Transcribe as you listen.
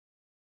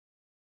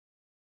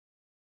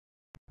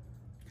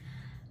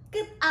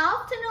Good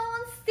afternoon,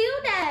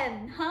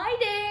 student. Hi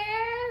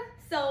there.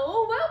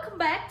 So, welcome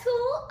back to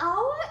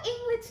our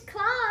English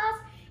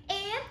class,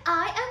 and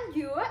I am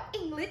your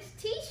English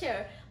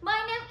teacher. My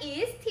name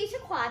is Teacher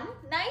Kwan.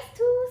 Nice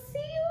to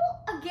see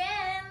you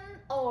again.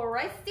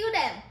 Alright,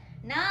 student.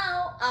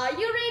 Now, are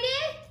you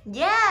ready?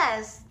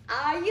 Yes.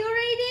 Are you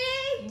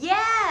ready?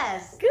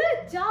 Yes.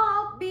 Good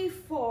job.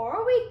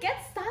 Before we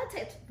get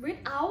started with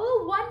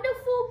our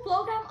wonderful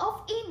program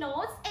of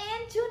ENOZ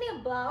and Junior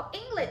Blau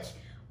English,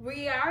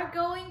 we are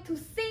going to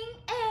sing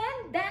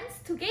and dance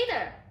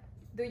together.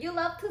 Do you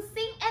love to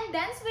sing and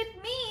dance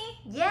with me?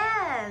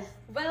 Yes.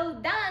 Well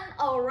done.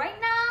 All right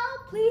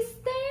now, please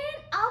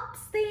stand up,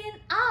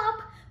 stand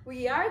up.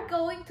 We are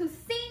going to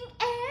sing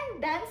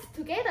and dance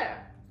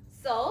together.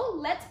 So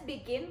let's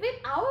begin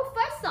with our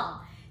first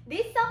song.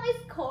 This song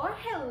is called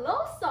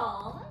Hello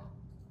Song.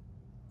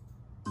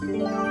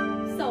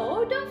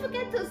 So don't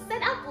forget to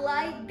set up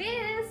like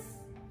this.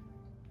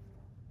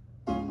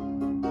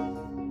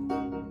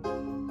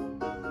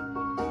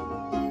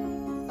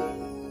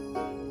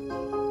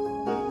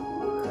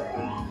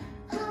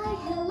 Hi,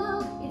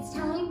 hello, it's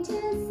time to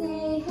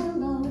say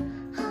hello.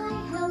 Hi,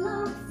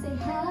 hello, say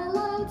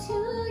hello to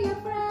your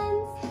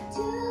friends,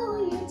 to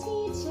your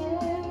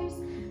teachers.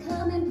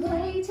 Come and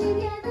play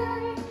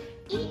together.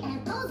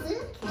 ENOZ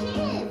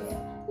kids.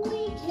 We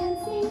can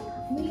sing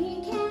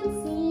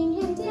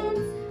and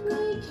dance.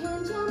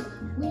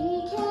 We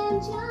can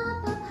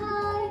jump up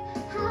high.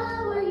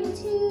 How are you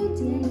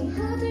today?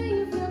 How do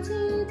you feel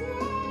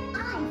today?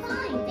 I'm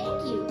fine,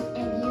 thank you.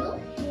 And you?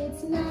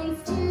 It's nice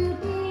to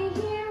be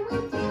here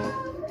with you.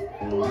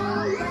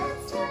 Now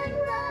let's turn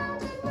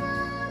round and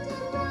round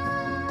and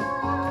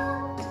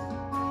round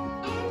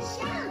and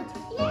shout,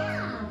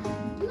 yeah!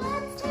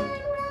 Let's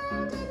turn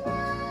round and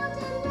round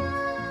and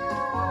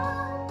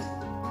round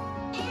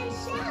and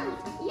shout,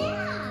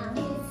 yeah!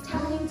 It's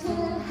time to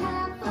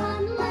have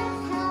fun.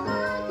 Let's have a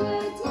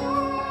good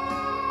day.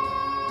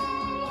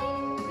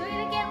 Do it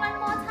again one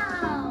more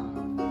time.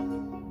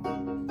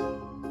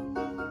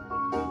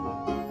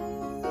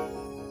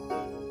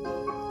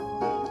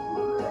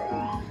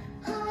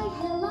 Hi,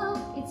 hello,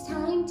 it's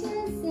time to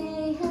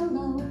say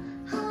hello.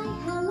 Hi,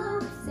 hello,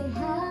 say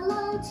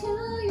hello to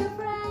your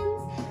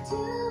friends, to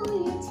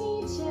your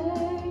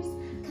teachers.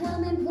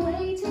 Come and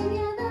play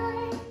together.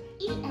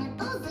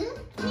 ENOZ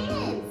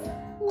kids.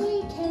 We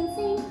can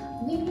sing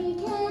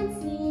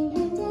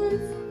and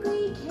dance.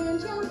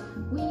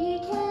 We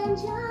can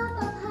jump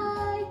up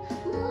high.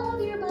 Move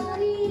your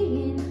body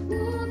in,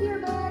 move your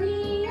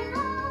body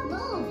out.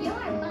 Move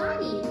your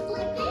body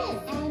like this.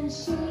 And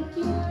shake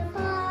your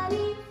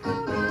body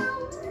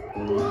around.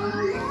 Now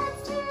let's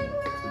turn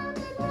round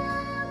and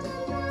round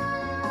and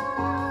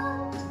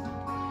round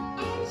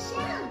and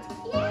shout,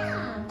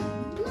 yeah!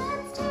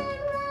 Let's turn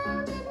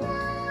round and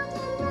round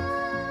and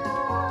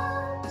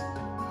round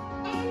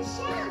and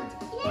shout,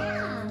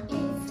 yeah!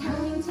 It's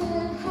time to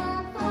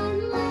have fun.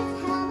 Let's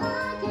have a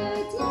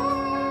good day.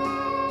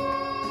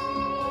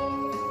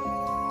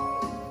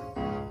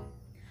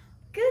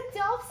 Good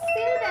job,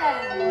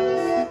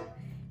 students.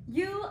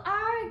 You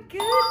are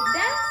good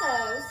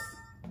dancers.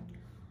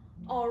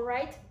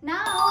 Alright,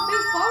 now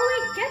before we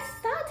get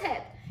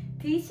started,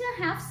 teacher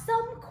have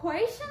some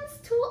questions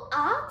to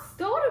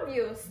ask all of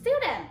you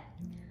students.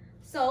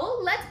 So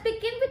let's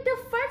begin with the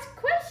first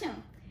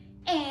question.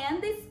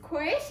 And this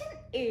question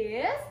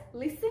is,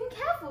 listen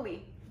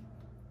carefully.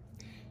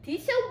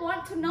 Teacher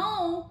want to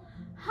know,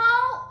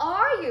 how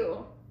are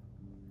you?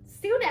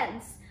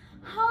 Students,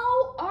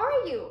 how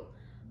are you?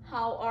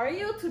 How are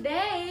you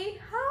today?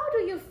 How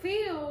do you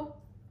feel?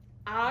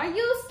 Are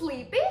you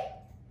sleepy?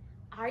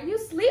 Are you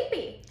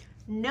sleepy?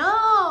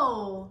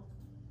 No.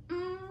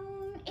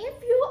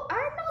 If you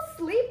are not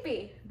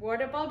sleepy,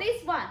 what about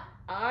this one?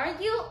 Are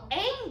you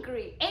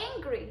angry?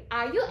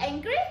 Are you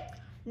angry?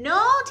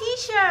 No,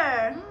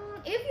 teacher.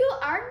 If you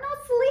are not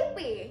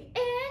sleepy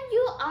and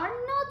you are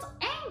not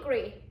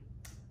angry,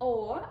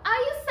 or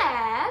are you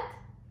sad?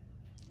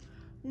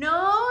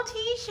 No,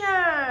 teacher.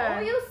 Oh,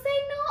 you say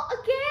no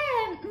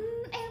again.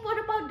 And what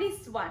about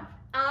this one?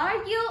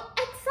 Are you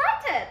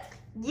excited?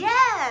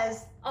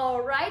 Yes.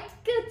 Alright,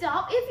 good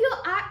job if you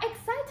are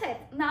excited.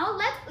 Now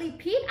let's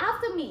repeat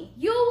after me.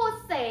 You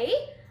will say,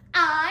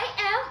 I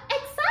am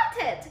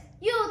excited.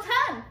 Your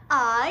turn.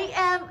 I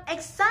am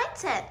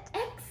excited.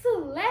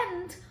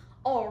 Excellent.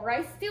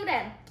 Alright,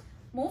 student.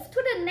 Move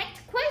to the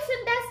next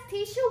question that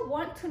teacher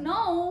want to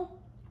know.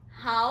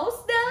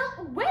 How's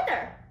the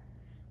weather?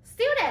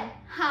 Student,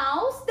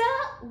 how's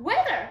the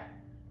weather?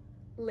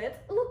 Let's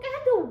look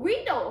at the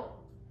window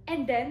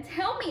and then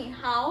tell me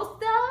how's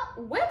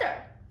the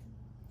weather.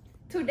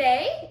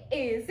 Today,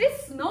 is it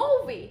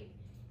snowy?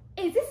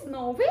 Is it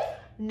snowy?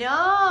 No.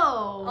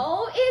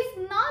 Oh, it's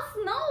not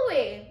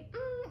snowy.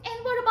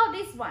 And what about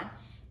this one?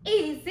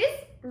 Is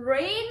this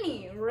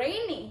rainy?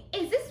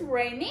 Is this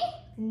rainy?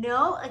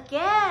 No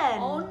again.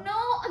 Oh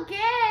no,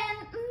 again.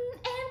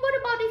 And what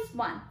about this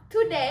one?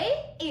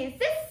 Today, is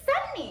it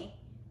sunny?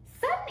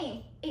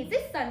 Is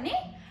it sunny?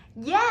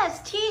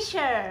 Yes,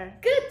 teacher.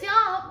 Good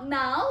job.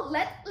 Now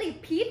let's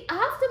repeat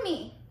after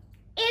me.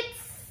 It's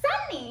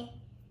sunny.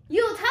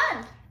 Your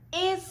turn.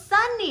 It's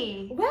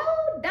sunny.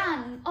 Well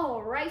done.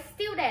 All right,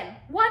 student.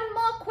 One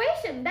more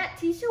question that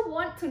teacher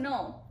wants to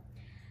know.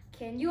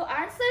 Can you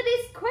answer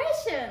this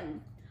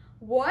question?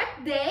 What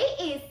day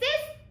is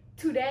this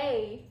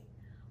today?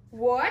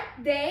 What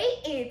day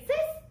is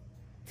this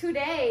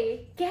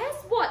today? Guess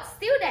what,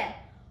 student?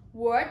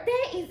 What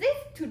day is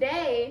it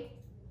today?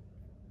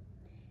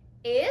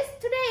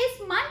 Today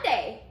is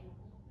Monday.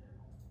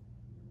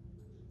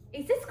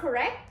 Is this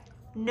correct?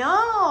 No.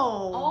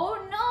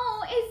 Oh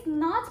no, it's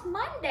not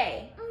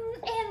Monday.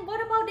 And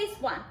what about this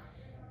one?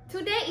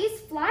 Today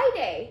is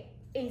Friday.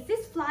 Is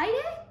this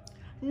Friday?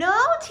 No,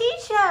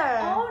 teacher.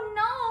 Oh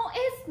no,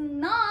 it's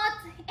not.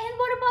 And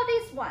what about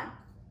this one?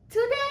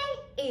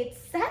 Today is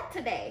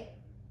Saturday.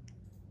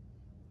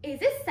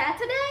 Is it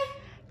Saturday?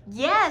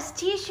 Yes,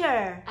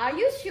 teacher. Are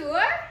you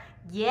sure?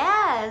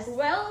 Yes.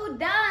 Well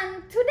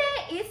done.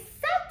 Today is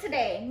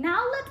Saturday.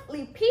 Now let's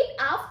repeat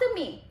after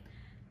me.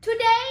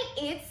 Today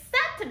is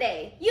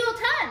Saturday. Your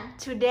turn.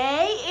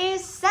 Today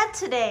is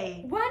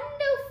Saturday.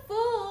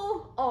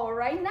 Wonderful. All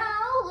right,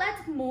 now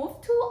let's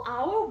move to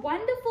our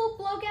wonderful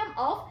program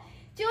of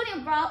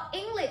Junior Brown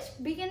English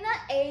Beginner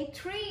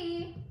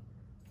A3.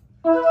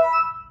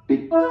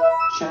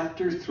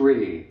 Chapter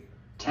 3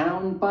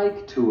 Town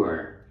Bike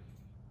Tour.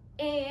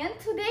 And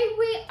today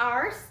we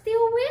are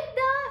still with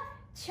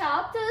the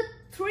chapter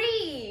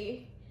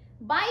 3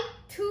 Bike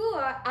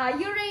Tour. Are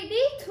you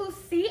ready to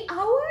see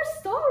our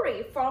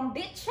story from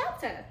this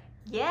chapter?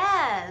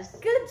 Yes.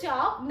 Good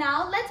job.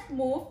 Now let's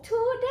move to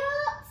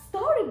the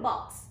story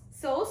box.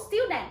 So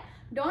student,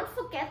 don't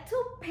forget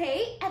to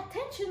pay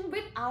attention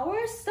with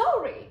our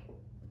story.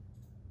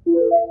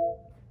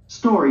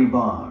 Story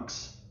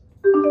Box.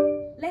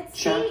 Let's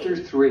Chapter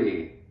see.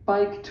 3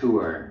 Bike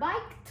Tour.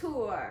 Bike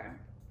Tour.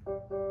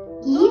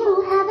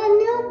 You have a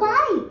new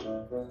bike,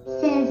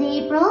 says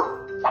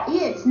April.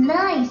 It's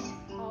nice,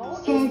 Oh,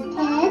 says it's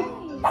Ted.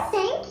 nice.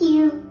 Thank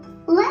you.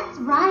 Let's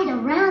ride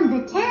around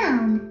the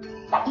town.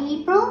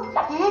 April,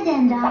 Ted,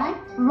 and I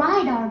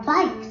ride our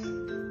bikes.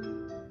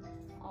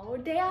 Oh,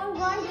 they are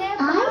right there.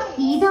 I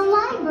see the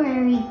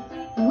library.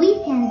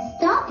 We can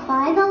stop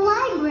by the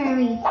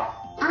library.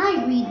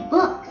 I read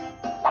books.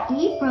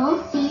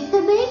 April sees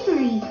the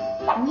bakery.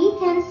 We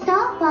can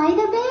stop by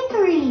the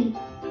bakery.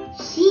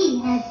 She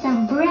has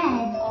some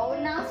bread. Oh,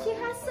 now she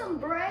has some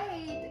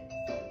bread.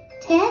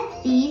 Ted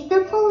sees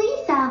the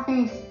police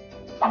office.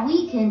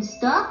 We can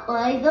stop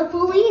by the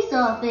police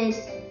office.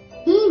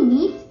 He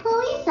meets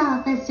police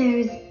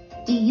officers.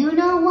 Do you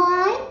know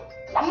why?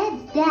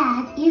 Ted's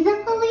dad is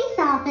a police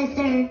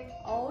officer.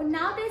 Oh,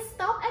 now they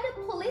stop at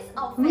the police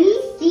office.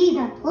 We see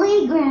the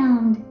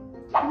playground.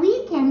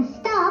 We can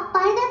stop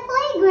by the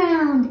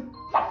playground.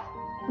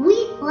 We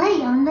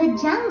play on the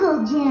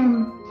jungle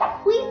gym.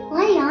 We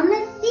play on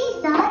the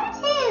seesaw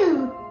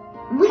too.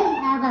 We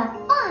have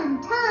a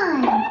fun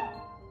time.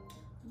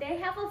 They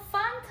have a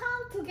fun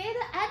time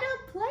together at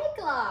the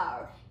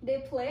playground. They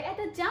play at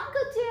the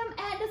jungle gym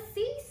and the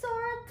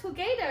seesaw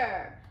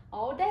together.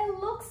 Oh, they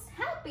look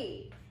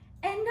happy.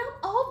 End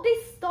of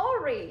this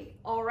story.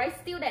 Alright,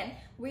 student,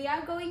 we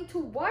are going to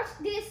watch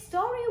this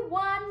story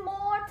one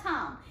more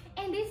time.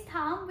 And this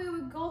time we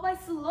will go by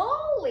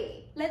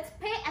slowly. Let's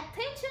pay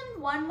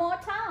attention one more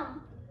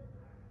time.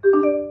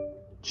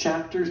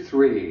 Chapter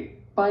 3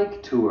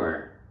 Bike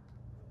Tour.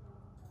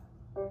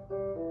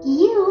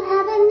 You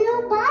have a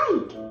new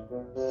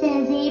bike,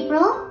 says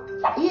April.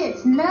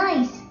 It's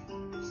nice,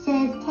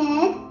 says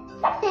Ted.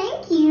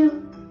 Thank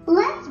you.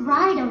 Let's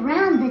ride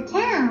around the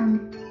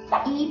town.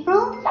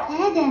 April,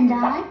 Ted, and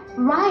I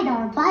ride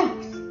our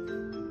bikes.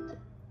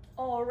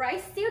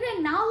 Alright,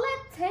 student, now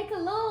let's take a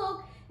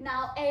look.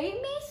 Now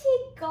Amy,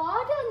 she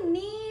got a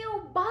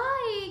new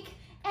bike.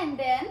 And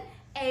then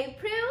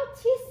April,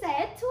 she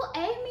said to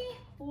Amy,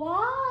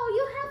 wow,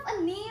 you have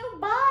a new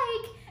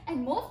bike.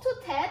 And moved to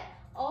Ted.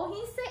 Oh,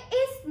 he said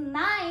it's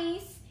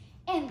nice.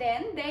 And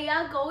then they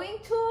are going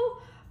to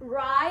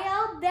ride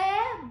out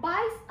their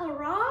bikes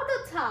around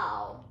the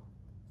town.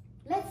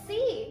 Let's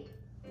see.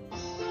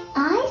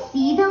 I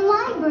see the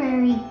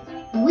library.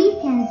 We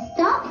can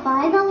stop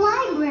by the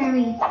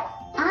library.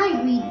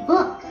 I read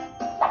books.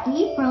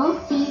 April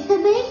sees the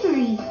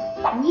bakery.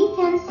 We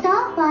can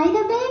stop by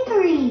the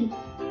bakery.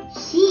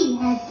 She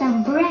has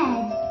some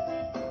bread.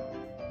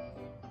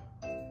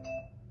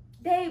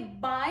 They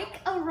bike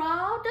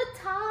around the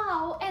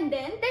town and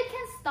then they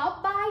can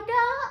stop by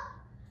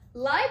the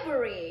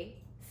library.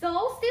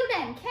 So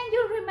student, can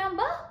you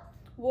remember?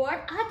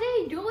 What are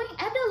they doing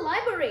at the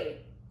library?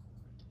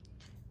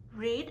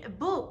 Read a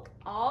book.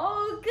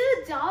 Oh,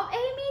 good job,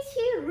 Amy.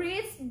 She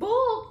reads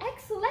book.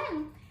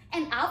 Excellent.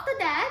 And after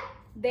that,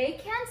 they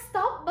can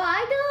stop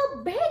by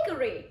the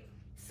bakery.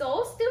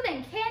 So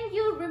student, can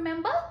you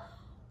remember?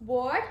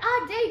 What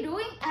are they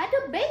doing at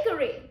the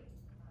bakery?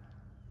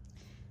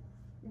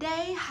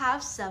 They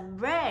have some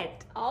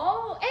bread.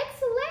 Oh,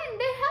 excellent.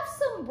 They have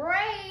some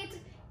bread.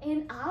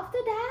 And after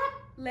that,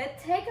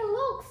 let's take a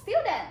look,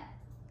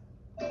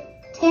 student.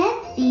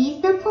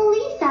 sees the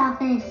police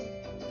office.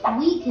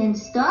 We can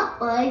stop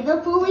by the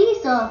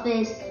police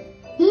office.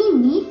 He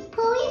meets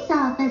police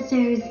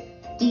officers.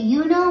 Do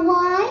you know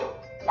why?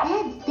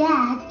 Ted's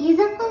dad is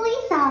a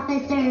police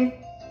officer.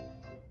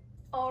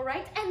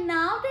 Alright, and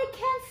now they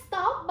can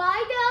stop by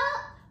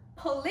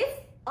the police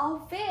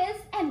office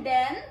and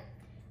then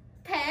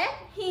Ted,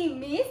 he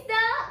meets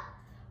the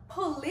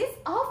police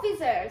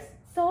officers.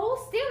 So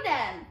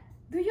student,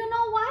 do you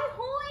know why?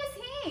 Who is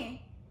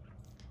he?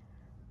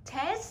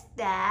 Ted's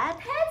dad.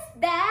 Ted's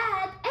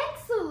dad.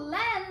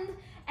 Excellent.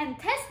 And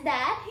Ted's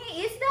dad,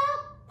 he is the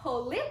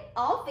police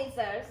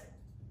officers.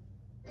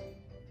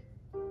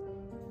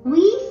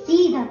 We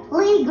see the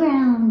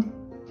playground.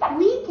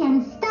 We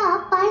can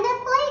stop by the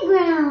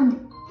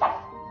playground.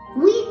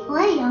 We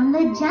play on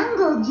the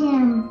jungle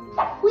gym.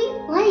 We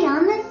play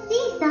on the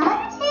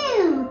seesaw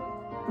too.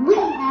 We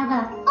have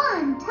a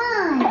fun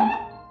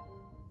time.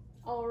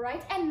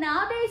 Alright, and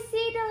now they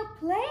see the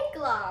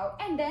playground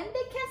and then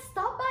they can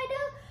stop by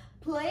the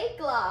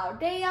playground.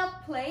 They are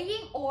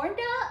playing on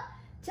the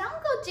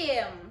jungle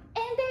gym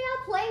and they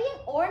are playing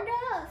on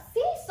the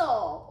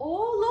seesaw.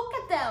 Oh, look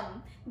at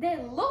them. They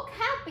look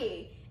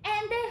happy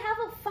and they have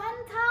a fun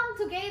time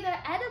together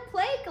at the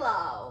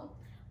playground.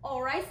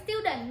 Alright,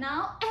 students,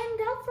 now end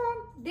up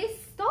from this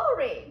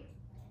story.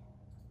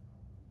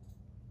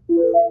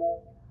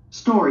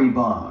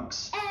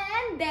 Storybox.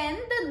 And then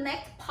the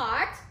next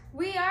part,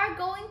 we are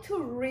going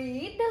to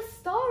read the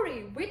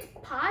story with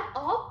part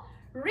of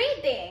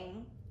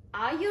reading.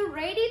 Are you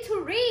ready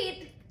to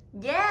read?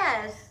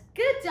 Yes.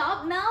 Good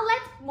job. Now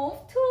let's move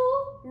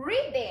to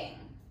reading.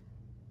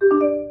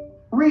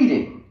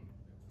 Reading.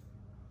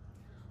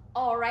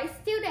 Alright,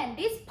 student,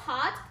 this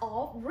part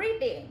of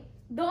reading.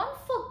 Don't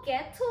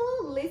forget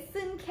to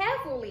listen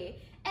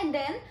carefully and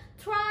then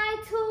try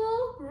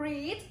to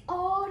read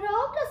all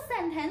of the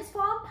sentence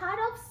from part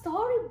of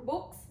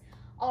storybooks.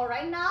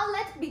 Alright, now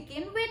let's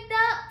begin with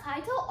the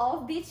title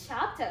of this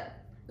chapter.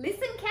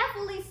 Listen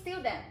carefully,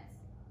 students.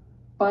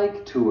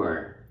 Bike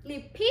tour.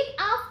 Repeat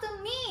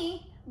after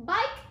me.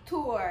 Bike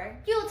tour.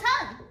 Your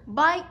turn.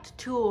 Bike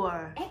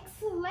tour.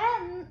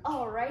 Excellent.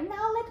 Alright,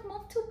 now let's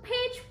move to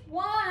page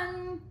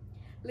 1.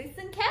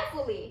 Listen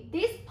carefully.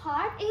 This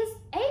part is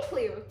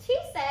April. She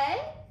said,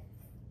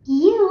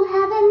 You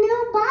have a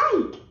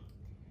new bike.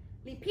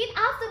 repeat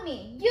after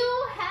me.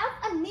 You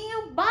have a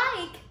new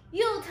bike.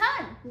 Your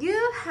turn.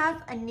 You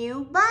have a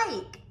new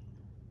bike.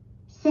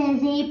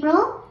 Says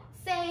April.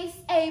 Says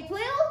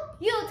April.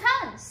 Your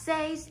turn.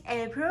 Says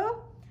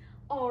April.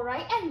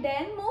 Alright, and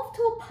then move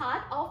to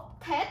part of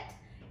Ted.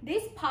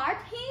 This part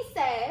he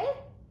said,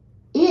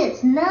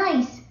 It's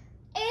nice.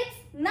 It's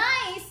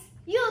nice.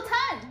 Your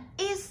turn.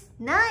 It's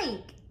nice.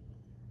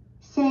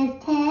 Says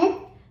Ted.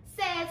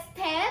 Says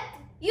Ted.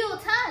 Your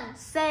turn.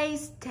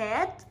 Says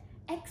Ted.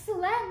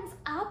 Excellent.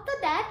 After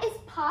that is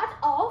part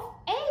of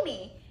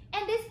Amy.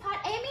 And this part,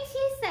 Amy,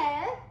 she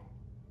said,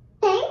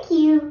 Thank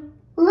you.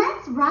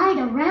 Let's ride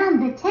around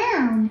the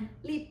town.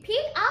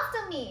 repeat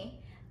after me.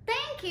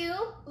 Thank you.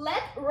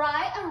 Let's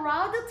ride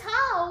around the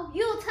town.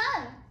 Your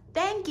turn.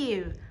 Thank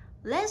you.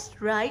 Let's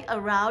ride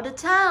around the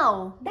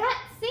town.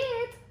 That's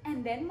it.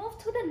 And then move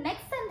to the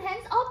next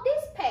sentence of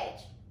this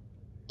page.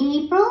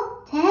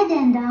 April, Ted,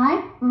 and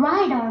I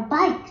ride our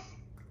bikes.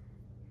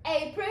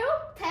 April,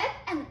 Ted,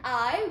 and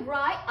I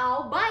ride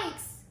our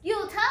bikes.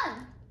 Your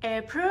turn.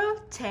 April,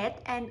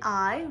 Ted, and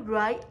I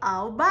ride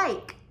our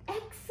bike.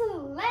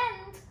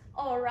 Excellent.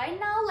 Alright,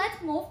 now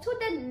let's move to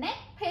the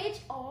next page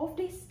of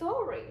this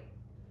story.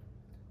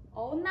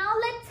 Oh, now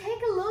let's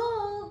take a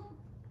look.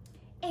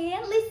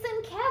 And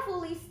listen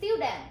carefully,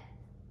 student.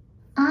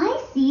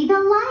 I see the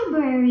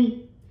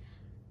library.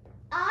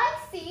 I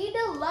see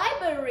the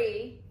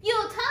library.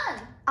 Your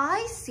turn.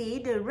 I see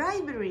the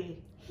library.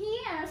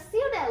 Here,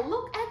 student,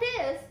 look at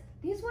this.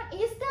 This one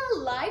is the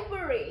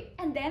library.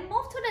 And then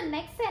move to the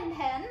next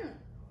sentence.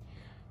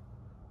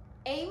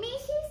 Amy,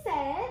 she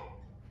said,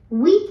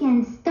 We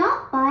can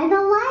stop by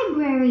the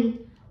library.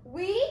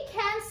 we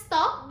can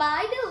stop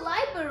by the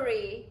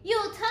library.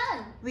 Your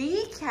turn.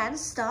 We can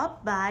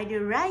stop by the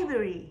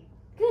library.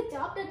 Good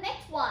job. The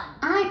next one.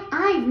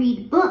 I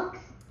read books.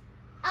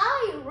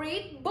 I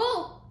read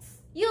books.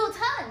 Your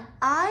turn.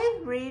 I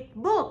read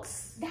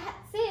books.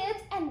 That's it.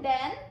 And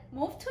then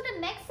move to the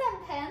next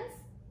sentence.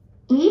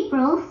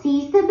 April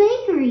sees the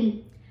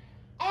bakery.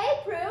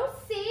 April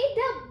see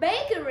the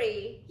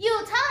bakery.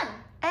 Your turn.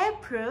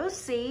 April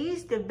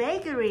sees the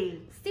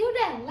bakery.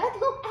 Student, let's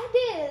look at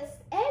this.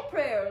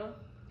 April.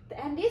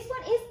 And this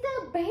one is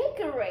the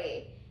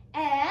bakery.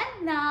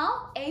 And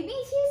now Amy,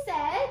 she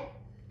said,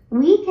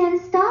 We can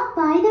stop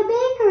by the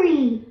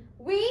bakery.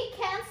 we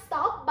can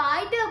stop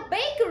by the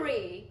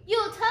bakery.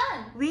 Your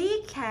turn.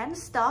 We can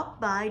stop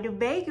by the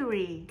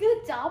bakery.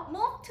 Good job.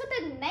 Move to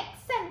the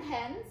next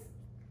sentence.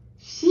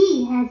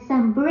 She has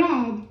some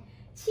bread.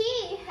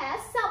 She has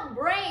some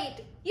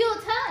bread. Your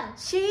turn.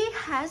 She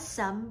has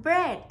some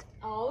bread.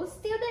 Oh,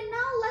 student,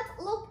 now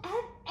let's look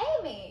at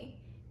Amy.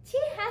 She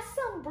has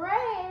some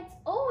bread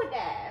over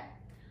there.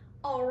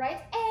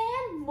 Alright,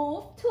 and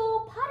move to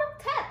part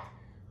of Ted.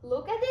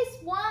 Look at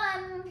this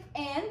one.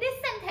 And this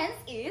sentence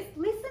is,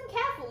 listen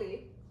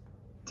carefully.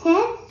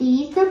 Ted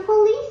sees the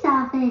police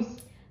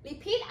office.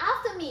 Repeat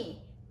after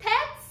me.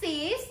 Ted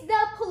sees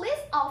the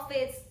police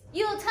office.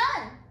 Your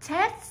turn.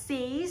 Ted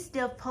sees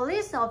the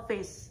police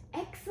office.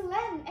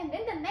 Excellent. And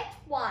then the next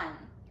one.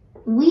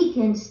 We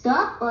can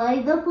stop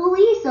by the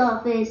police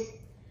office.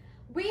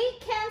 We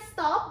can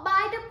stop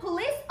by the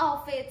police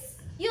office.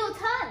 Your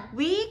turn.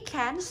 We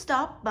can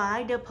stop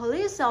by the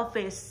police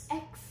office.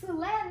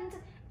 Excellent.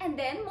 And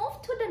then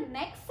move to the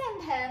next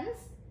sentence.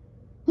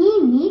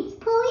 He meets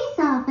police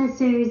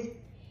officers.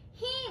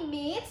 He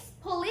meets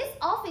police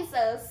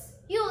officers.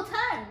 Your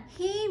turn.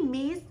 He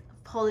meets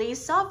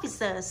police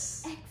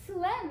officers.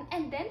 Excellent.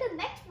 And then the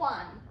next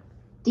one.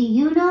 Do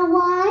you know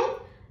why?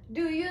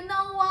 Do you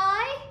know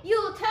why?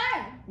 Your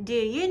turn. Do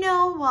you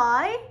know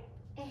why?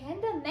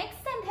 And the next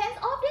sentence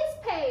of this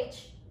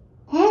page.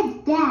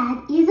 Ted's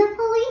dad is a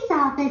police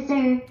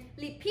officer.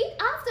 Repeat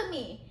after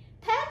me.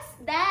 Ted's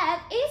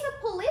dad is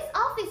a police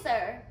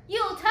officer.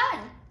 Your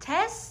turn.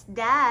 Ted's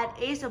dad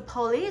is a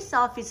police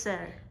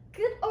officer.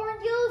 Good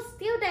on you,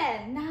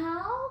 student.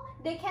 Now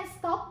they can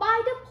stop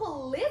by the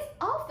police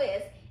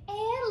office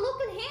and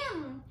look at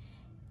him.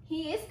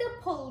 He is the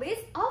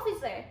police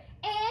officer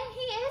and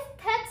he is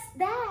Ted's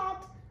dad.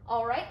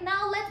 Alright,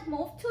 now let's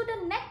move to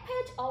the next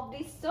page of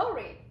this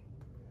story.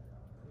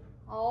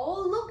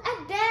 Oh, look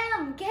at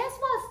them. Guess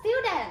what,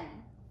 student?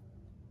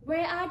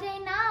 Where are they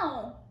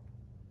now?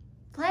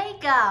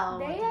 Playground.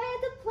 They are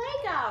at the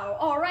playground.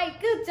 Alright,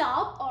 good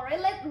job.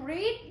 Alright, let's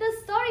read the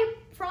story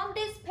from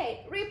this page.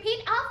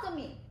 Repeat after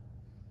me.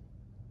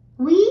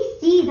 We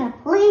see the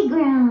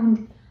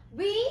playground.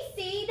 We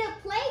see the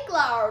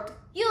playground.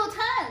 Your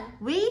turn.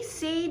 We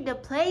see the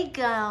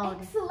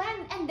playground.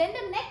 Excellent. And then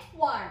the next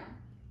one.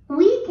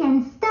 We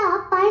can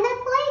stop by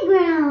the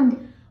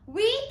playground.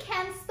 We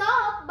can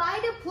stop by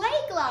the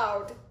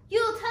playground.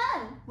 Your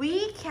turn.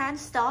 We can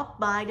stop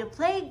by the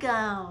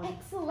playground.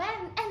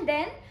 Excellent. And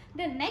then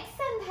the next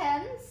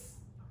sentence.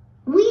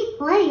 We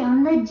play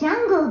on the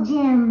jungle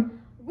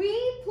gym. We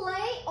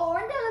play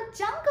on the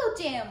jungle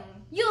gym.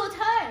 Your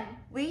turn.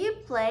 We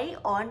play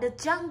on the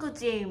jungle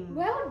gym.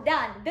 Well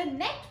done. The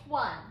next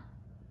one.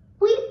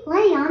 We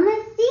play on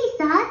the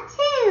seesaw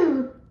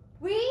too.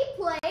 We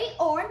play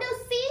on the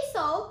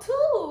seesaw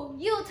too.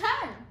 Your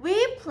turn.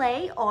 We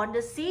play on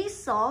the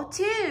seesaw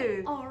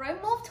too.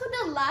 Alright, move to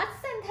the last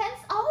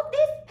sentence of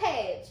this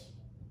page.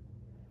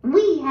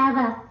 We have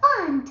a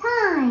fun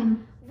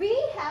time. We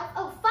have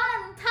a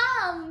fun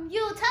time.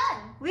 Your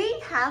turn. We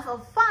have a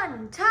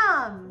fun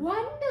time.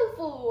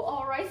 Wonderful.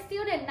 Alright,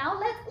 students, now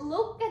let's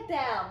look at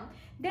them.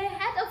 They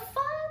had a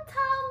fun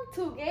time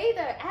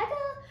together at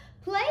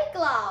a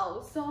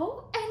playground.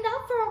 So, end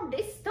up from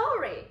this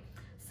story.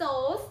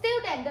 So,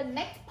 students, the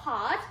next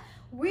part,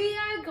 we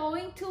are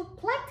going to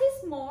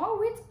practice more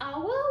with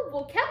our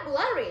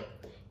vocabulary.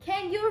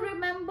 Can you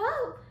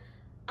remember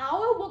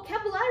our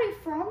vocabulary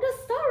from the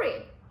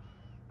story?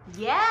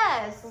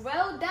 Yes.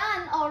 Well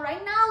done.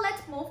 Alright, now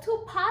let's move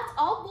to part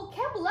of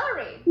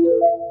vocabulary.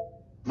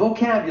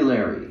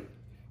 Vocabulary.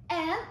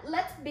 And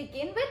let's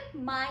begin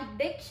with my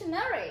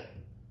dictionary.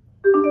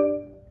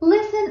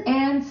 Listen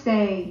and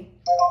say.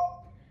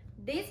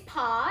 This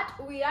part,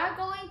 we are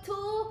going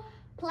to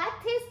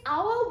practice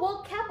our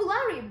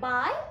vocabulary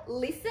by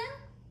listen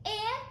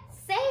and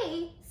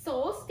say.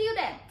 So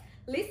students,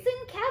 listen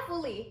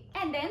carefully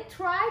and then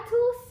try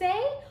to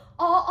say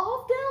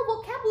all of the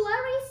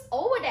vocabularies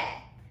over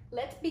there.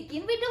 Let's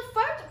begin with the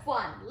first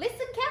one.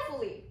 Listen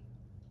carefully.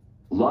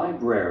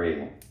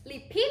 Library.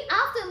 Repeat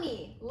after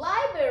me.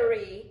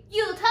 Library.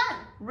 Your turn.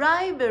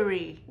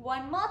 Library.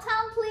 One more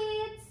time,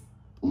 please.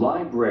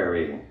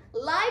 Library.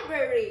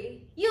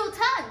 Library. Your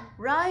turn.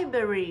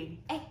 Library.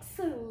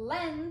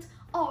 Excellent.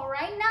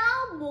 Alright,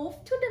 now move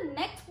to the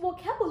next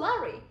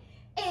vocabulary.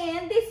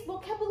 And this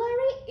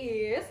vocabulary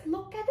is,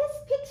 look at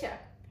this picture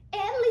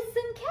and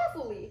listen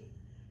carefully.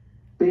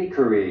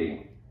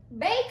 Bakery.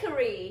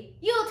 Bakery.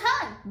 Your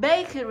turn.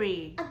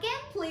 Bakery.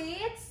 Again,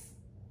 please.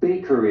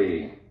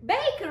 Bakery.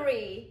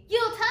 Bakery.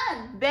 Your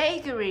turn.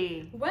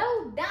 Bakery.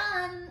 Well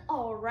done.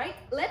 Alright,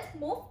 let's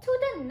move to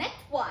the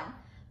next one.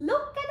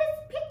 Look at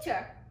this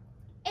picture.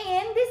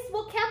 And this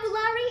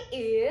vocabulary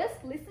is,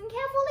 listen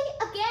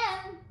carefully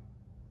again.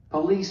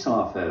 Police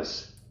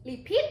office.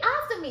 Repeat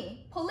after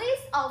me.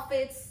 Police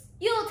office.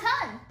 Your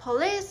turn.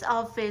 Police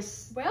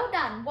office. Well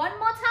done. One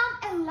more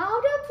time and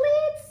louder,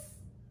 please.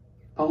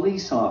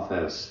 Police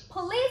office.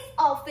 Police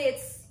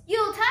office.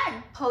 Your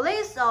turn.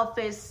 Police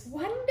office.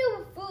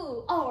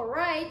 Wonderful.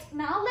 Alright,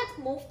 now let's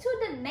move to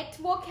the next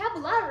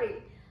vocabulary.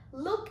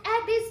 Look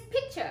at this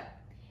picture.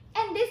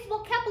 And this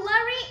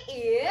vocabulary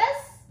is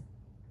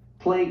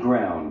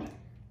Playground.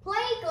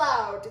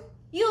 playground.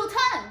 Your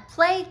turn.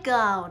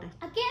 Playground.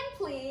 Again,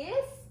 please.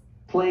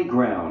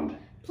 Playground.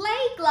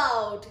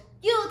 Playground.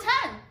 Your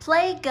turn.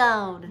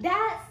 Playground.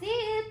 That's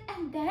it.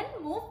 And then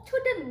move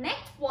to the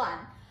next one.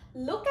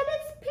 Look at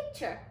this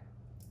picture.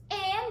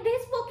 And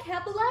this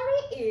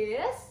vocabulary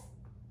is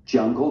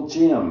Jungle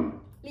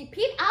gym.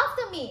 Repeat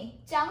after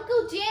me.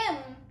 Jungle gym.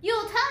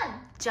 Your turn.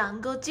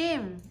 Jungle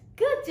gym.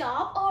 Good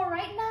job.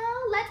 Alright, now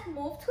let's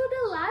move to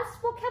the last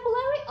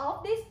vocabulary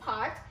of this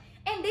part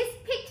and this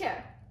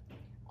picture.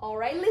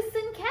 Alright,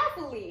 listen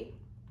carefully.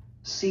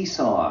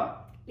 Seesaw.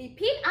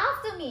 Repeat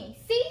after me.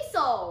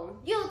 Seesaw.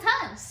 Your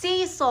turn.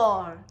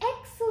 Seesaw.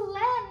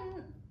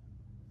 Excellent.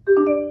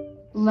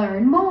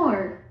 Learn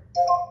more.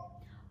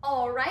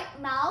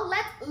 Alright, now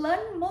let's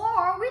learn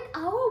more with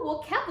our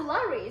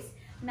vocabularies.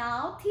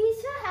 Now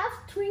teacher has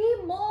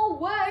 3 more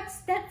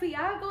words that we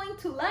are going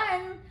to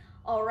learn.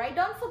 Alright,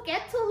 don't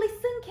forget to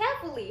listen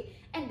carefully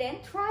and then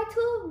try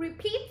to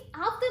repeat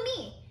after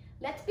me.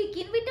 Let's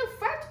begin with the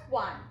first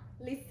one.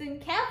 Listen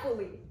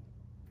carefully.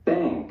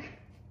 Bank.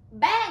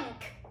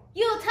 Bank.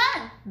 Your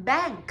turn.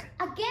 Bank.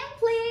 Again,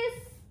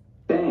 please.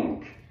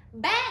 Bank.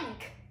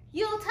 Bank.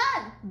 Your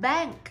turn.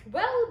 Bank.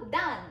 Well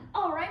done.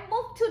 Alright,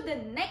 move to the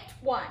next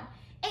one.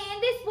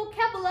 And this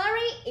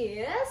vocabulary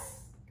is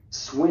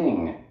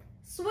Swing.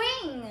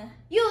 swing.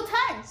 Your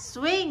turn.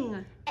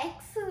 Swing.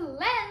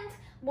 Excellent.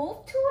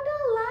 Move to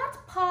the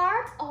last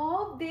part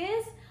of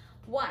this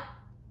one.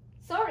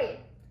 Sorry.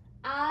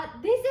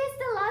 This is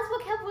the last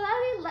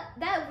vocabulary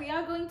that we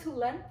are going to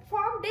learn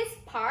from this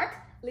part.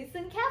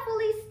 Listen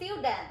carefully,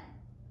 student.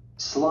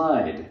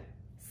 Slide.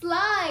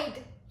 Slide.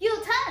 Your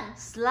turn.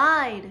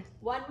 Slide.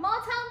 One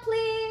more time,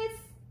 please.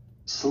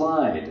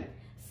 Slide.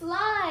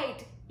 Slide.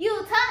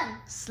 Your turn.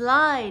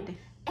 Slide.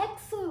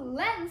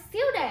 Excellent,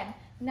 student.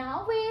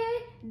 Now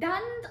we're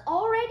done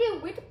already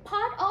with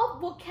part of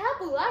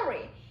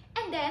vocabulary.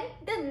 And then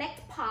the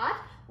next part,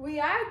 we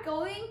are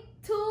going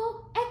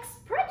to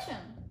expression.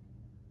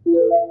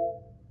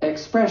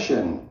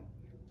 Expression.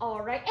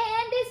 Alright,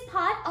 and this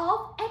part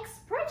of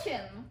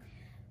expression.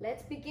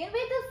 Let's begin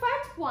with the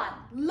first one.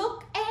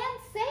 Look and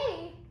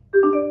say.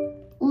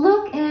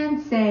 Look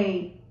and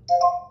say.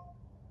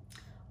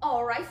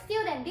 Alright,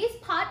 student, this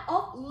part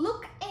of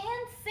look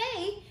and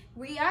say,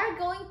 we are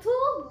going to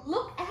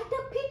look at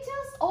the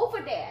pictures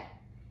over there.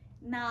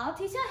 Now,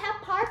 teacher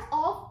have parts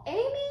of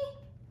Amy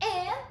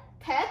and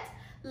Ted.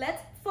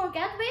 Let's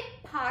forget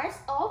with parts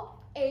of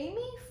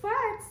Amy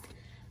first.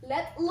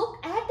 Let's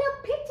look at the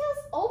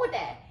pictures over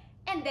there.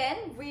 And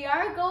then we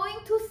are going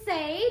to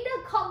say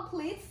the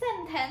complete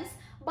sentence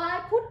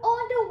by put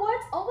all the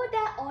words over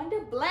there on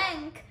the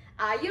blank.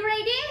 Are you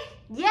ready?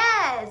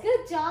 Yes.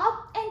 Good job.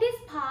 And this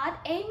part,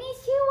 Amy,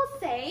 she will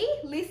say,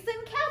 listen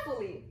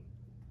carefully.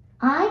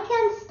 I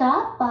can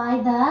stop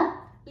by the.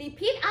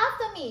 Repeat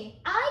after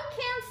me. I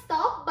can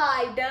stop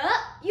by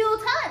the. Your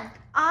turn.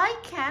 I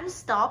can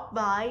stop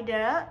by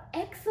the.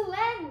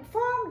 Excellent.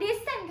 From this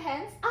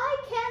sentence, I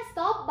can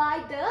stop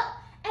by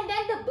the, and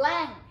then the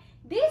blank.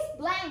 This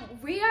blank,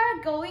 we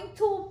are going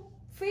to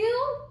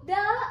fill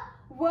the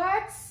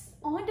words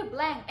on the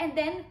blank and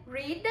then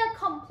read the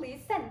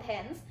complete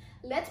sentence.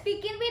 Let's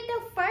begin with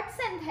the first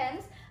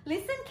sentence.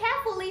 Listen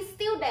carefully,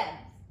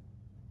 students.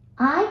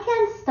 I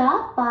can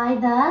stop by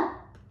the.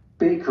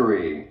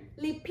 Bakery.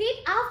 Repeat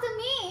after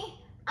me.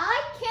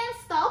 I can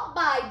stop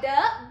by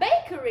the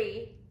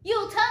bakery.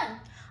 Your turn.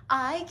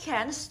 I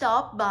can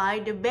stop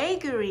by the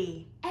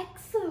bakery.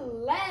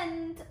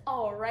 Excellent.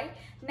 Alright.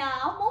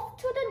 Now move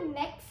to the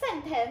next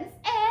sentence.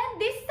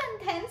 And this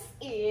sentence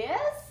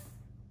is.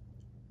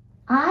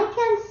 I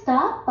can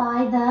stop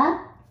by the.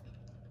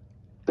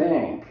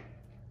 Bank.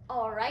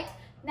 Alright.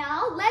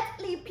 Now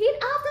let's repeat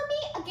after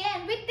me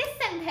again with this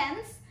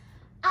sentence.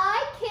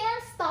 I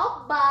can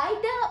stop by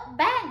the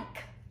bank.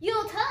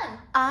 Your turn.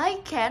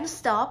 I can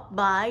stop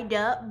by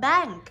the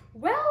bank.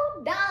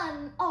 Well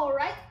done.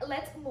 Alright,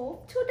 let's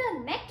move to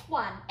the next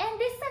one. And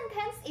this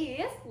sentence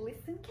is,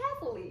 listen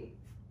carefully.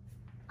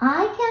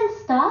 I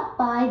can stop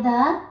by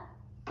the.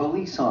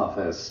 Police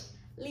office.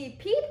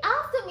 Repeat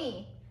after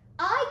me.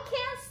 I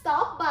can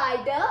stop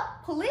by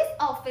the police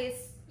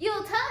office.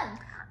 Your turn.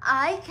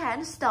 I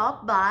can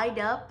stop by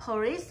the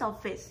police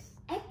office.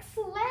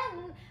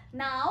 Excellent.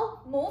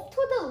 Now move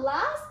to the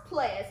last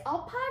place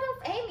or part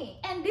of Amy.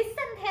 And this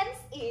sentence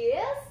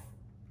is.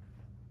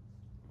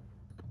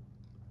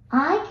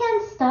 I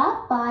can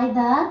stop by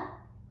the.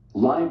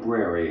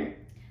 Library.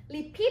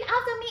 Repeat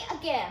after me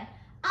again.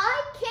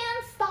 I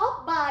can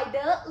stop by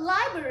the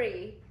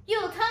library.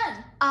 Your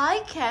turn.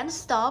 I can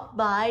stop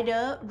by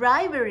the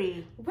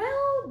library.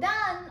 Well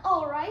done.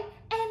 Alright.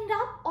 End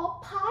up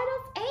of part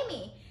of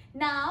Amy.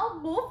 Now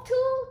move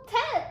to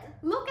Ted.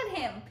 Look at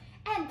him.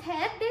 And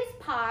Ted, this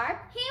part,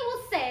 he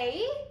will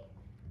say.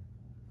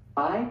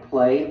 I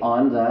play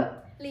on the.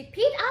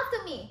 Repeat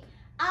after me.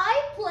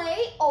 I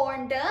play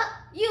on the.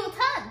 Your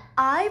turn.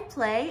 I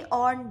play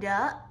on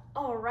the.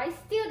 Alright,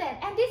 student.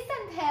 And this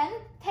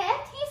sentence, Ted,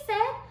 he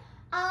said,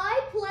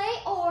 I play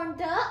on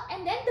the,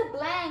 and then the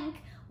blank.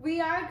 We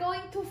are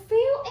going to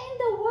fill in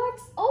the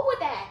words over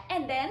there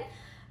and then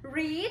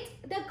read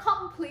the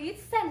complete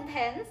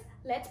sentence.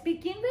 Let's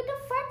begin with the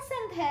first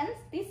sentence.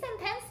 This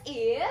sentence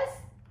is.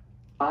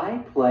 I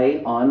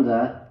play on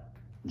the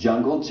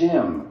jungle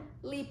gym.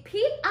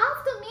 Repeat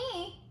after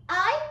me.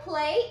 I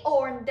play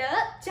on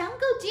the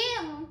jungle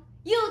gym.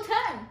 Your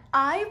turn.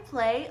 I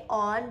play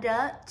on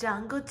the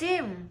jungle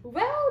gym.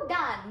 Well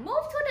done.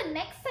 Move to the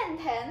next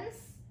sentence.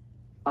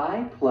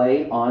 I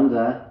play on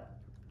the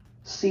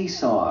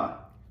seesaw.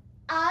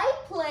 I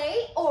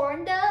play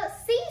on the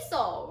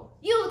seesaw.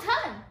 Your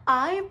turn.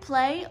 I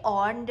play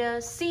on the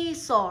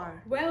seesaw.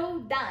 Well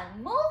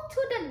done. Move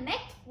to the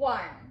next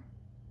one.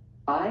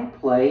 I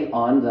play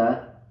on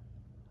the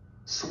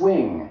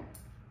swing.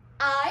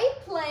 I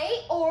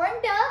play on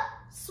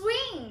the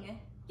swing.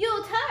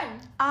 Your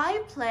turn.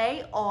 I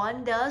play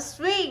on the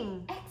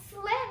swing.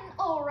 Excellent.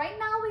 Alright,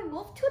 now we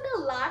move to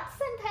the last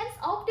sentence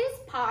of this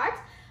part.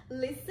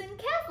 Listen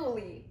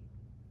carefully.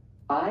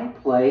 I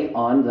play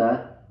on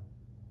the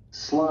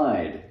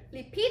slide.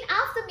 Repeat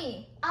after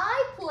me.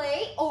 I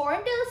play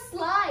on the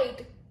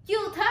slide.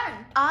 Your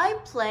turn. I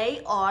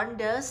play on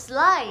the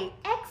slide.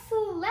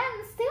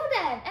 Excellent,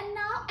 student. And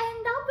now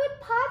end up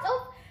with part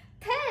of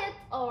TED.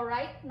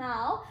 Alright,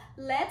 now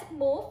let's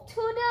move to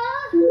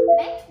the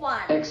next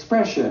one.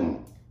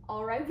 Expression.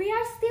 Alright, we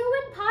are still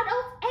with part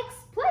of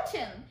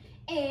expression.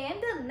 And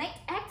the next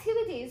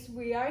activities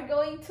we are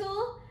going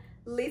to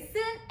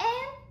listen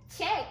and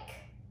check.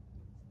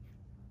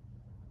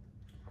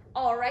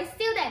 Alright,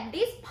 student,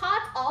 this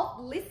part of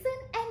listen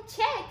and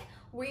check,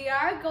 we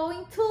are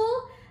going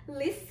to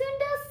listen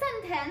the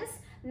sentence.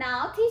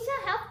 Now teacher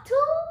have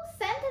two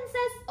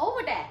sentences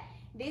over there.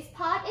 This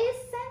part is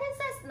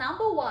sentences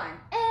number 1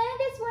 and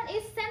this one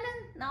is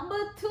sentence number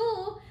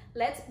 2.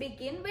 Let's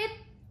begin with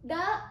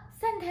the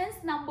sentence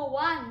number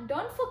 1.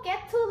 Don't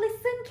forget to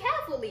listen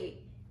carefully.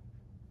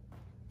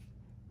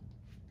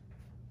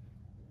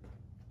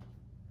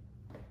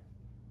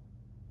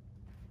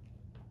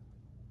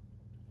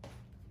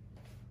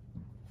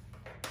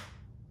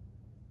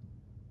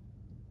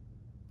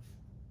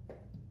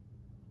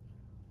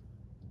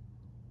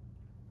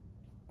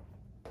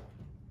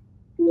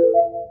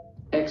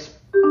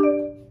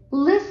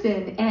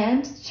 Listen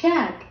and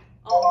check.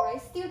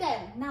 Alright,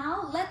 student.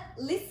 Now let's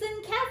listen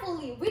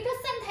carefully with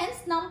the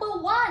sentence number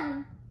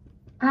 1.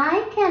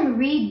 I can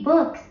read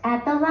books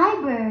at the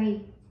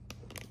library.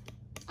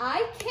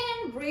 I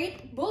can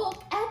read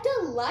book at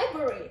the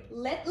library.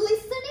 Let's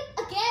listen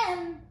it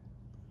again.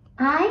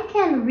 I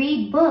can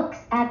read books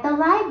at the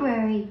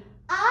library.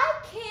 I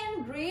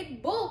can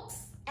read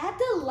books at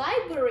the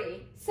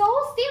library. So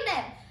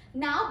student,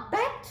 now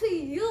back to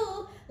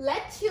you.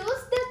 Let's choose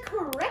the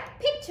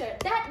correct picture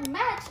that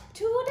match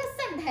to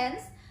the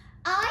sentence.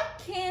 I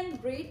can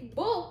read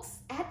books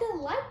at the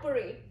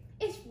library.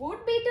 It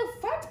would be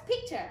the first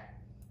picture,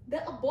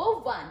 the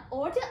above one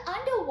or the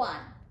under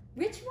one.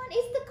 Which one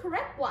is the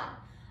correct one?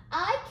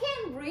 I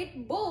can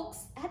read books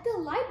at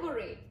the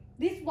library.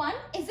 This one,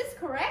 is this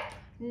correct?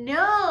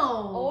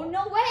 No. Oh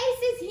no, where is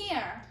it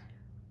here?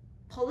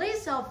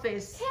 Police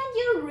office. Can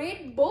you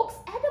read books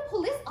at the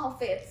police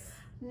office?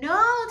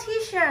 No,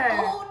 teacher.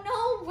 Oh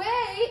no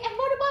way! And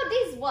what about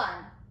this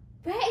one?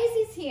 Where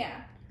is it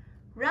here?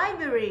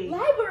 Library.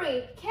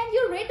 Library. Can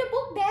you read the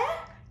book there?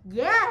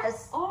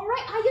 Yes.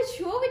 Alright, are you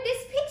sure with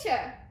this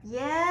picture?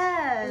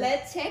 Yes.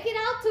 Let's check it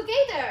out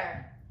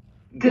together.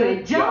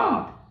 Good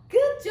job.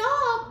 Good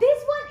job!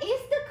 This one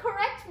is the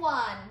correct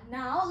one.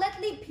 Now let's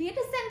repeat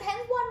the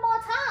sentence one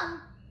more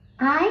time.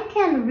 I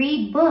can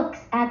read books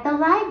at the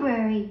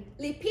library.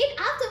 Repeat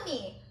after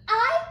me.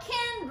 I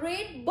can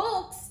read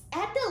books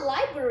at the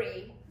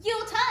library. Your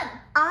turn.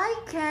 I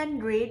can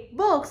read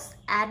books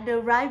at the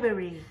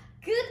library.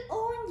 Good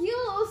on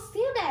you,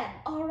 student.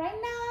 Alright,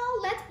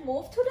 now let's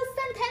move to the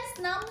sentence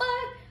number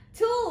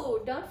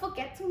 2. Don't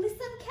forget to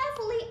listen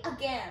carefully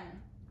again.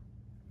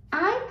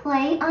 I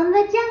play on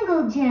the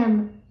jungle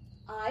gym.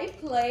 I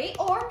play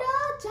on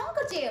the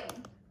jungle gym.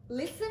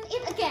 Listen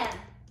it again.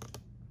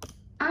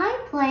 I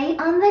play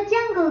on the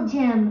jungle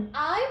gym.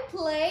 I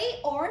play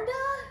on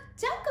the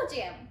jungle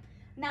gym.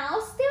 Now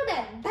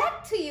student,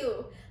 back to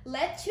you.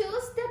 Let's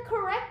choose the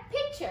correct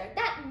picture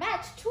that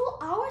match to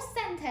our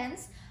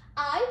sentence.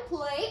 I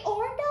play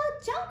on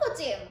the jungle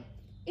gym.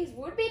 It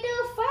would be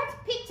the first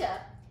picture.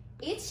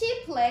 Is she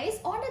plays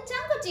on the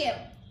jungle gym?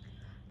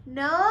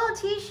 No,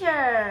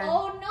 teacher.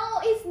 Oh no,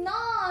 it's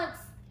not.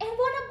 And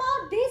what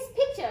about this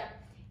picture?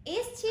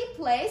 Is she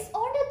plays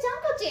on the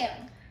jungle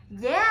gym?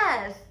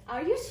 Yes.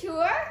 Are you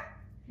sure?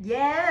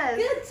 Yes.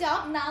 Good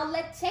job. Now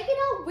let's check it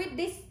out with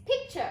this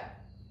picture.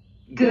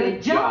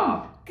 Good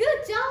job.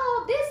 Good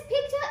job. This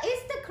picture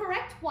is the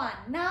correct one.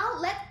 Now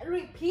let's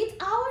repeat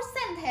our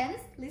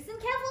sentence. Listen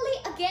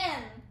carefully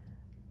again.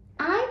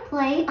 I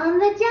play on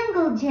the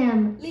jungle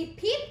gym.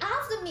 Repeat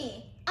after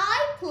me.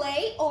 I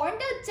play on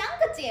the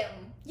jungle gym.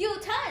 Your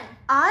turn.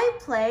 I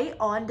play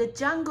on the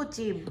jungle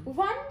gym.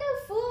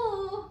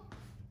 Wonderful.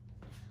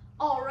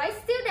 Alright,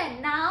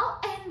 student. Now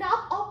end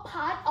up of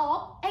part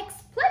of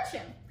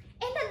expression.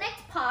 In the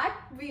next part,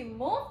 we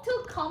move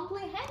to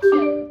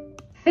comprehension.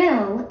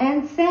 Fill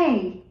and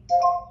say.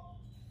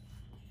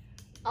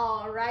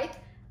 Alright,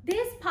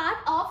 this part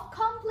of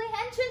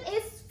comprehension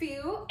is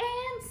fill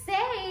and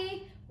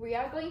say. We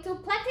are going to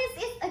practice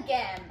it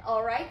again,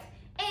 alright?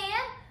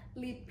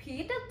 And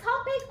repeat the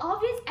topic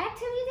of these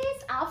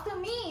activities after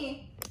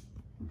me.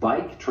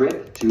 Bike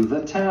trip to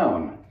the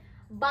town.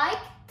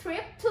 Bike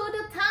trip to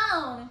the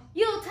town.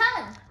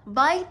 U-turn.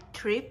 Bike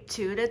trip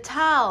to the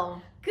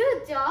town.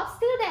 Good job,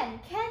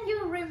 student. Can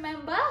you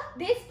remember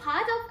this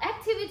part of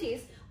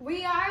activities?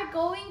 We are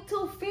going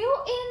to fill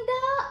in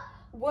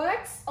the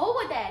words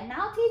over there.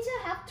 Now teacher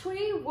have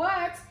 3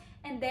 words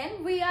and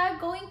then we are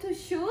going to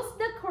choose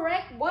the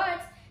correct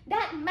words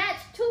that match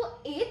to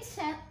each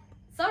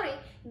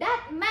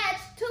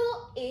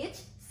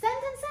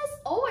sentences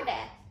over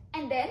there.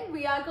 And then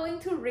we are going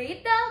to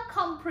read the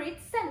complete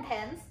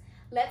sentence.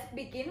 Let's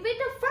begin with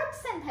the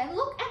first sentence.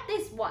 Look at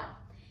this one.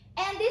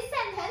 And this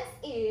sentence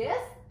is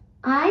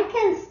I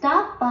can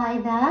stop by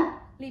the.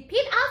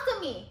 Repeat after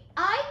me.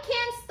 I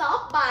can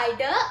stop by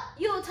the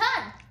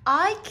U-turn.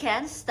 I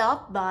can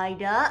stop by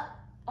the.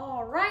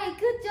 Alright,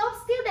 good job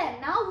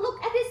student. Now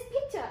look at this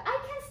picture. I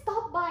can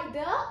stop by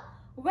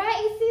the. Where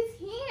is it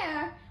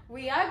here?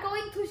 We are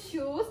going to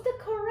choose the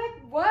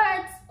correct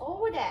words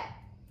over there.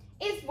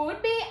 It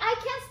would be I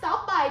can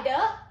stop by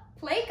the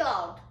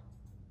playground.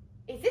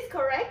 Is it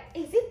correct?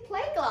 Is it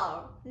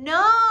playground?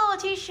 No,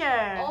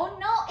 teacher. Oh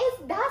no,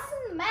 it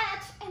doesn't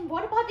match. And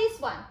what about this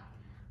one?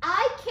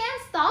 I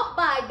can stop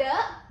by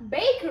the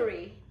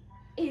bakery.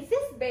 Is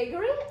this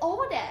bakery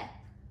over there?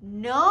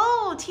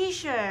 No,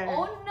 teacher.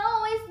 Oh no,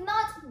 it's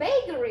not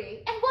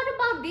bakery. And what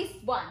about this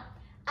one?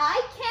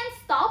 I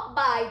can stop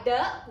by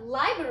the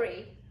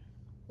library.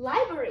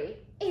 Library.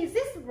 Is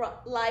this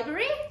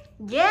library?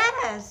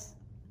 Yes.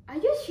 Are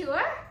you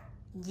sure?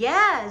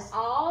 Yes.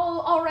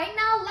 Oh, alright,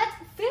 now let's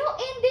fill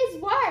in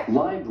this word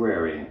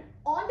Library.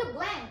 on the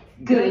blank.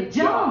 Good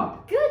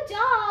job. Good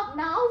job.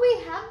 Now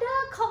we have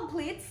the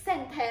complete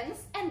sentence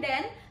and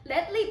then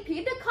let's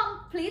repeat the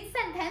complete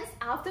sentence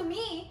after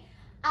me.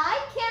 I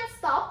can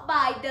stop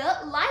by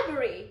the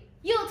library.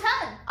 Your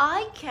turn.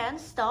 I can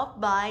stop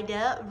by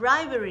the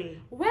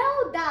library.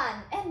 Well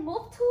done. And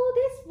move to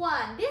this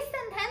one. This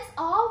sentence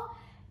of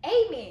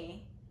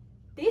Amy.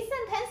 This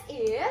sentence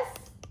is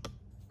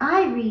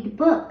I read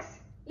books.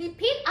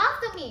 repeat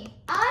after me.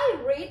 I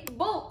read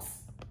books.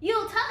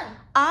 Your turn.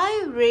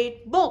 I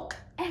read book.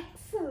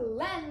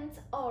 Excellent.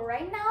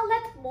 Alright, now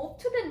let's move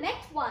to the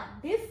next one.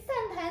 This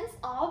sentence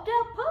of the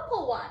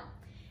purple one.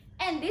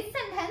 And this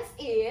sentence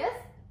is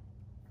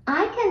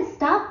I can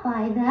stop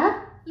by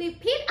the.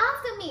 repeat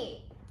after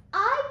me.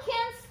 I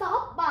can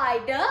stop by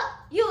the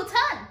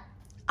U-turn.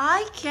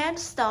 I can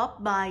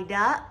stop by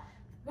the.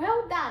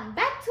 Well done.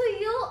 Back to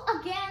you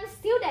again,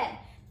 student.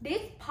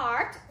 This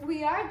part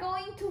we are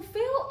going to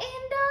fill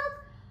in the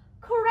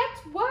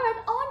correct word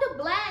on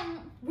the blank.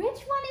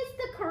 Which one is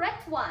the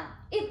correct one?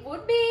 It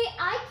would be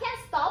I can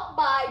stop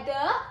by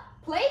the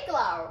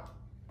playground.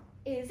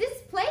 Is this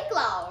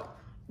playground?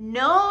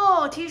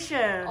 No,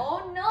 teacher.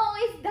 Oh no,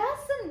 it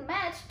doesn't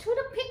match to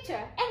the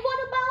picture. And what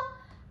about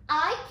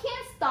I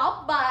can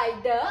stop by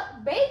the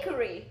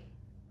bakery?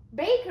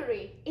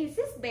 Bakery. Is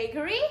this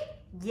bakery?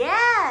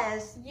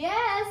 Yes.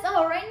 Yes.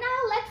 Alright, now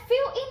let's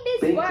fill in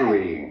this word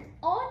Bakery.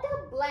 on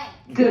the blank.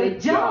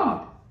 Good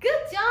job.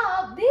 Good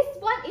job. This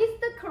one is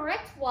the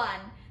correct one.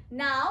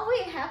 Now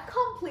we have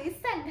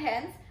complete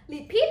sentence.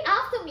 Repeat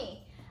after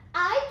me.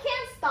 I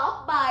can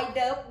stop by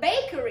the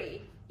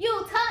bakery.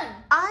 Your turn.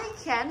 I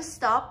can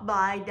stop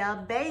by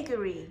the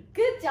bakery.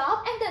 Good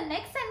job. And the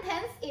next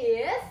sentence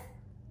is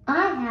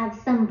I have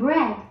some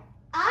bread.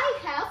 I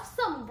have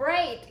some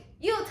bread.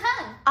 Your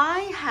turn. I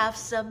have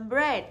some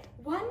bread.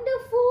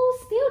 Wonderful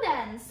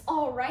students.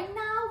 Alright,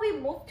 now we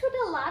move to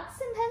the last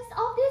sentence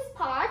of this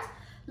part.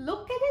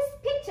 Look at this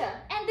picture.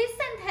 And this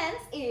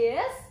sentence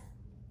is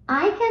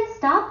I can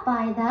stop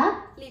by the.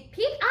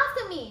 repeat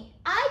after me.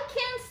 I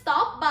can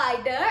stop by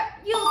the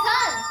your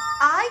turn.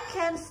 I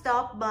can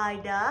stop by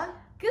the.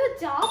 Good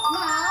job.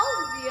 Now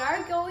we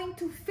are going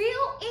to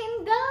fill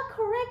in the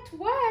correct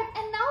word.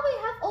 And now we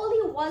have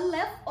only one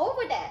left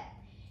over there.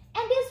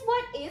 And this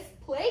word is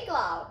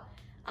playground.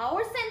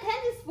 Our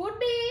sentence would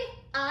be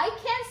I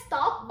can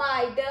stop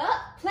by the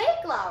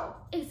playground.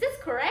 Is this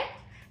correct?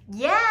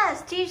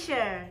 Yes,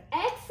 teacher.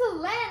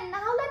 Excellent.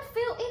 Now let's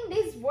fill in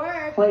this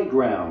word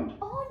Playground.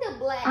 on the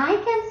blank. I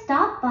can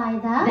stop by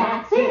the.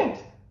 That's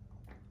it.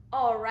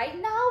 Alright,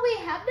 now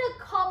we have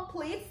the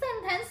complete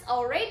sentence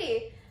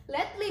already.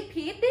 Let's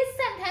repeat this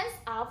sentence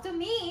after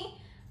me.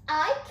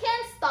 I can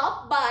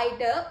stop by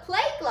the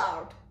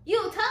playground.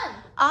 Your turn.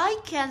 I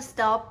can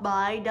stop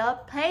by the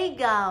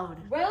playground.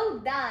 Well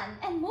done.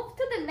 And move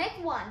to the next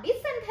one. This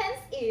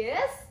sentence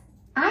is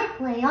I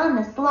play on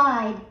the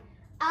slide.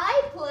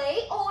 I play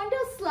on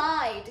the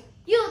slide.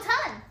 Your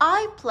turn.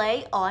 I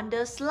play on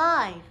the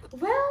slide.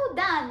 Well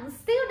done,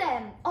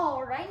 student.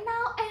 Alright,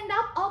 now end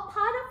up our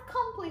part of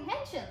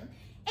comprehension.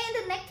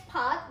 In the next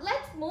part,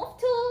 let's move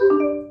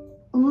to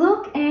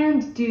Look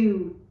and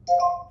do.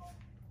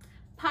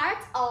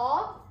 part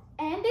of,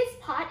 and this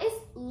part is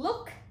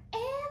look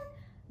and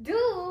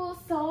do.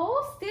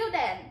 So,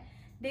 student,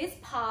 this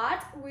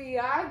part we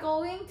are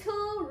going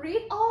to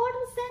read all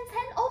the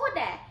sentence over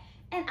there.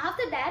 And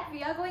after that,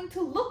 we are going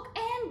to look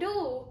and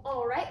do.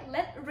 Alright,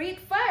 let's read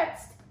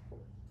first.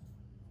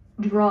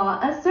 Draw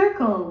a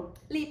circle.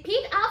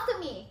 Repeat after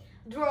me.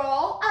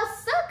 Draw a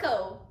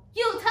circle.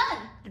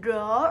 U-turn.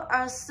 Draw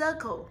a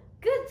circle.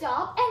 Good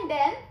job. And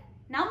then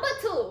number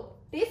 2.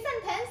 This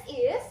sentence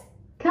is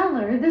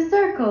Color the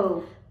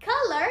circle.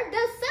 color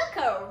the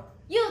circle.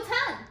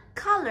 U-turn.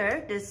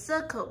 Color the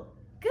circle.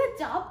 Good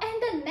job.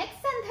 And the next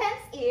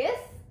sentence is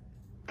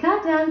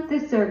Cut out the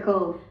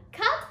circle.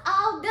 cut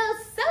out the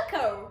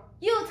circle.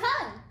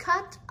 U-turn.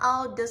 Cut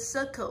out the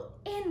circle.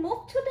 And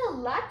move to the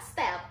last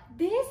step.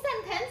 This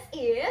sentence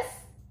is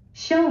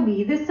Show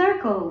me the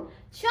circle.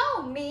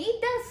 show me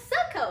the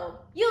circle.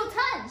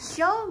 U-turn.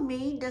 Show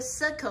me the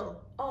circle.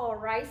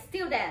 Alright,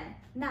 student.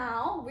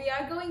 Now we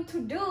are going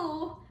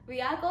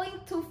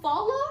to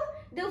follow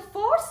the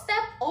 4th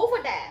step over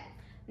there.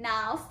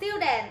 Now,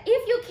 student,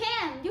 if you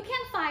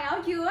can find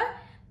out your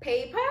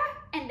paper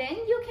and then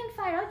you can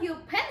find out your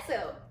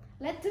pencil.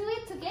 Let's do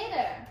it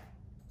together.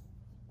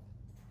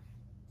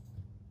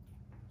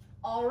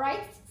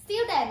 Alright,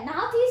 student.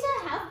 Now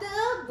teacher have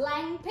the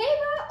blank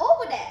paper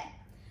over there.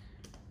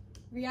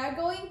 We are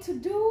going to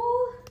do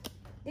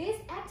this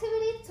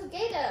activity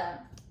together.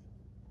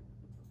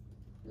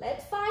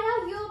 Let's find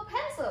out your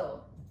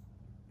pencil.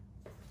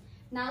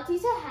 Now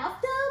teacher have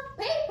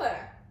the paper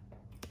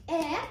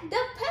and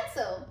the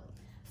pencil.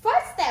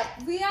 First step,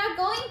 we are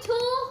going to,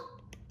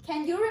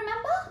 can you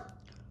remember?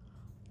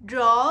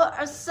 Draw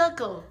a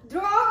circle.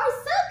 Draw a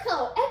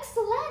circle.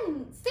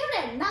 Excellent.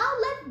 Student, now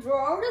let's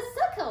draw the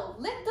circle.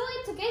 Let's do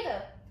it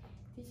together.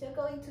 Teacher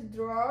going to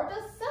draw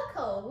the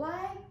circle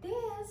like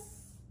this.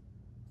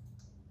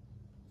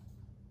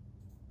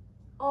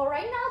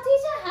 Alright, now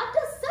teacher have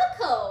the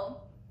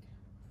circle.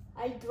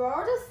 I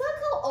draw the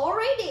circle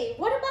already.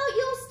 What about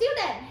you,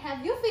 student?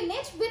 Have you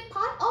finished with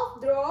part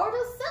of draw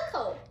the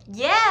circle?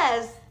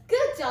 Yes.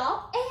 Good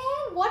job.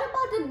 And what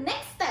about the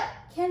next step?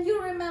 Can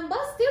you remember,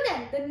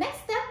 student? The next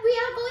step we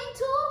are going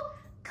to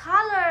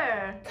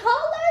Color.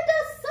 color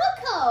the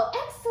circle.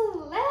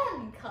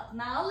 Excellent.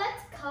 Now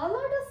let's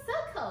color the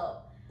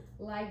circle.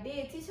 Like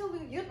this, teacher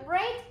will use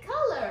red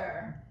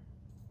color.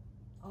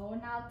 Oh,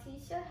 now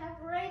teacher have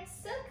red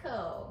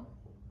circle.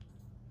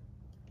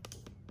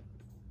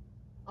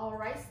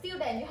 Alright,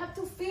 student, you have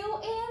to fill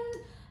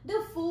in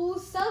the full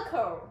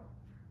circle.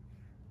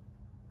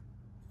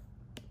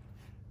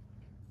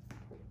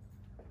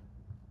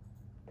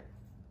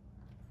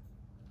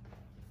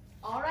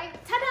 Alright,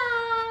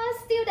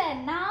 ta-da!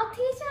 Student, now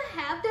teacher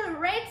have the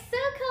red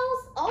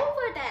circles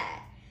over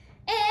there.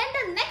 And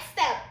the next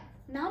step,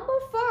 number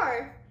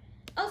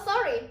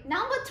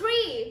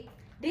 3.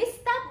 This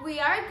step we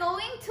are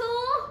going to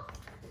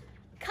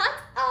cut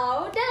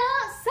out the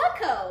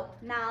circle.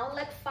 Now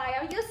let's find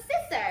out your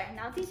scissor.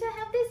 Now teacher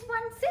have this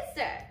one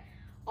scissor.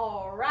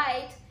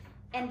 Alright,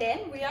 and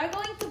then we are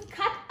going to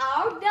cut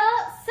out the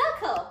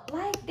circle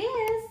like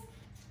this.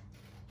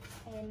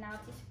 And now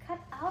teacher cut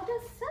out the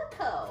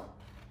circle.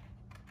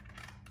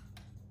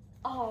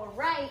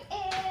 Alright,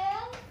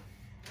 and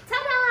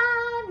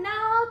ta-da!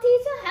 Now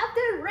teacher have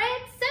the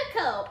red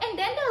circle. And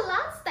then the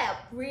last step,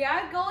 we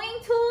are going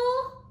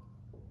to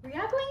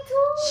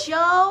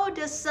Show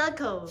the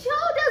circle. show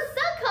the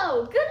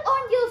circle. Good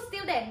on you,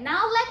 student.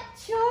 Now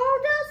let's show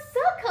the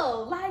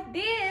circle like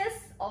this.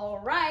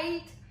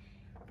 Alright.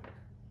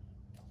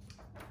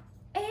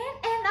 And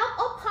end up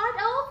a part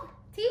of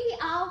TV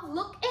out,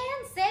 look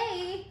and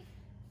say.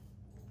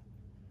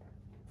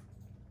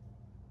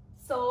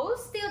 So,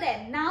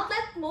 student, now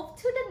let's move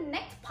to the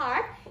next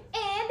part.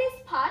 And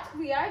this part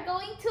we are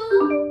going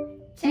to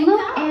check Look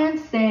out. and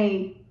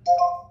say.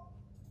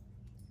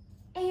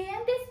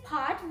 And this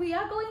part we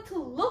are going to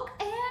look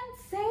and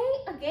say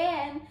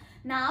again.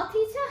 Now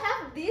teacher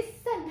have this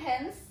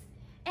sentence.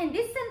 And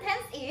this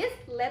sentence is,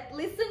 let's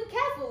listen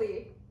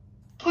carefully.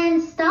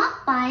 Can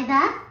stop by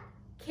that.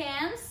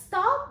 Can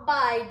stop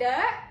by the.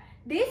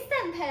 This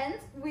sentence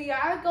we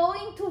are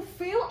going to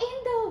fill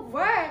in the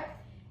word.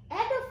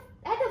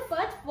 At the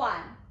first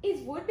one,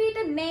 it would be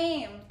the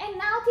name. And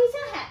now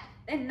teacher have.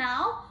 And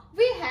now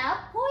we have,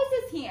 who is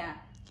this here?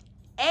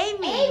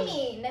 Amy.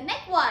 Amy. The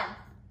next one.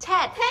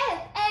 Ted.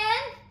 Ted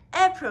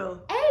and April.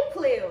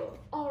 April.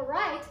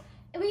 Alright,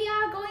 we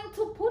are going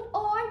to put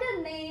on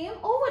the name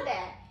over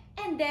there.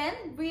 And then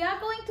we are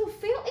going to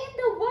fill in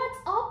the words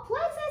of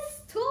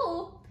places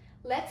too.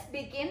 Let's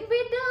begin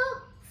with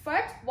the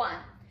first one.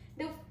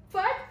 The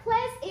first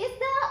place is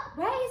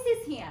the, where is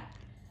this here?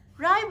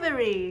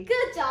 Library.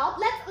 Good job.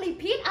 Let's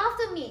repeat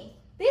after me.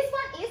 This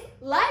one is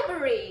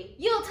library.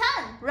 Your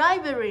turn.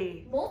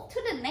 Library. Move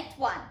to the next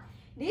one.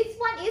 This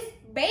one is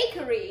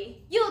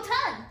bakery. Your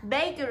turn.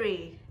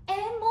 Bakery. And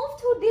move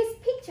to this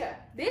picture.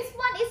 This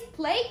one is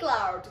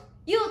playground.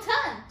 Your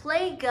turn.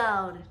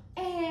 Playground.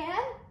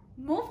 And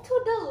move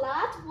to the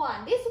last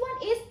one. This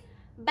one is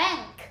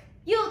bank.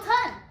 Your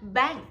turn.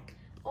 Bank.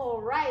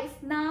 Alright,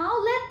 now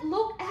let's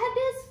look at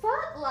this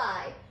first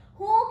line.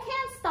 Who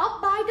can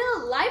stop by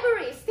the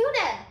library?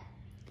 Student.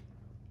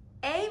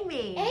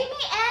 Amy.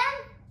 Amy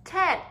and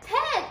Ted.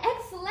 Ted.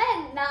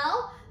 Excellent.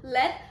 Now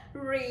let's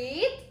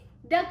read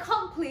the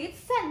complete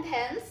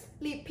sentence.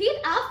 Repeat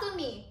after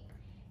me.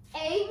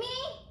 Amy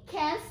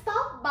can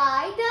stop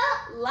by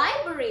the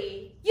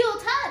library. Your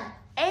turn.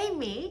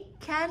 Amy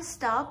can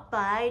stop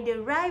by the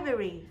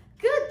library.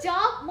 Good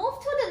job. Move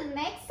to the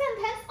next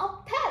sentence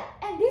of Ted.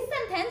 And this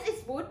sentence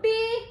is would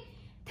be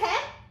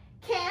Ted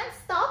can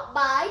stop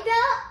by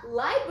the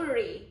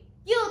library.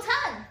 Your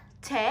turn.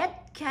 Ted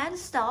can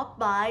stop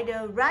by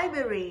the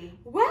library.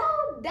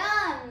 Well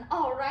done.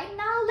 Alright,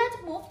 now let's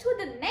move to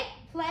the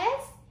next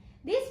place.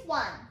 This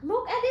one.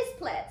 Look at this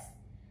place.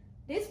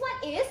 This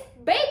one is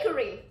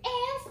bakery.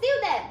 And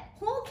student,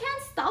 who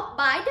can stop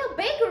by the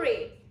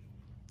bakery?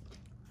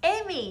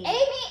 Amy.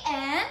 Amy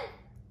and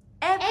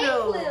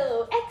April.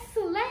 April.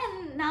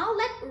 Excellent. Now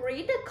let's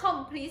read the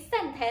complete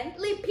sentence.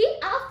 Repeat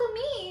after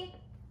me.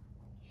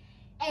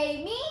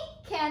 Amy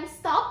can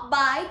stop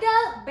by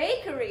the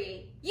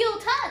bakery. Your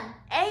turn.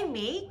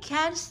 Amy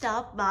can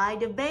stop by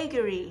the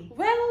bakery.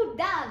 Well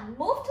done.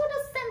 Move to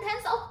the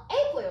sentence of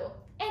April.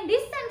 And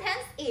this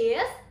sentence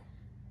is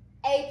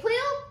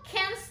April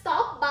can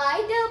stop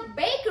by the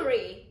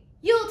bakery.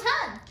 Your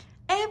turn.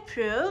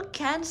 April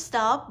can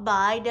stop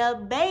by the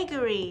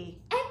bakery.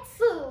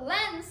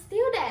 Excellent,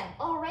 student.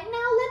 Alright,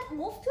 now let's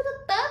move to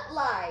the third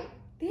line.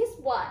 This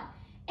one.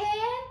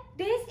 And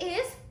this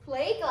is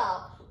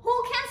playground.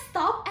 Who can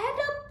stop at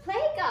the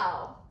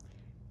playground?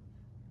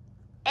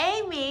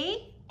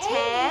 Amy,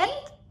 Ted,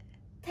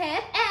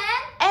 Ted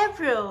and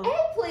April.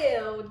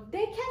 April.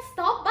 They can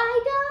stop by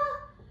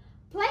the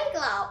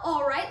playground.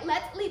 Alright,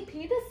 let's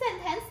repeat the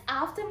sentence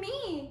after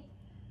me.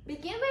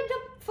 Begin with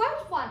the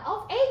first one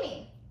of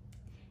Amy.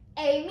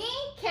 Amy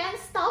can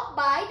stop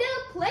by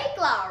the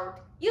playground.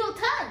 Your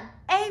turn.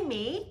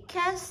 Amy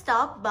can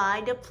stop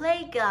by the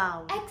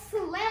playground.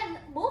 Excellent.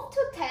 Move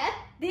to Ted.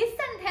 This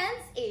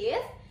sentence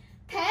is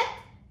Ted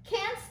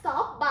can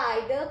stop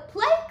by the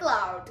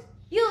playground.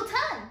 Your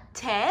turn.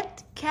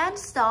 Ted can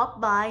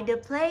stop by the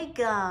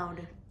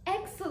playground.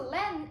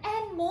 Excellent.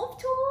 And move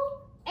to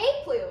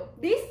April.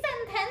 This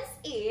sentence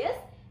is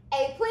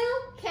April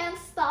can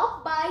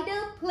stop by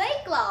the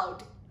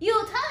playground.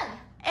 Your turn.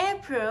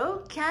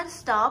 April can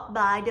stop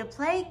by the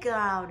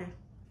playground.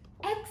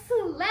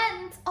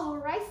 Excellent.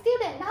 Alright,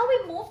 student. Now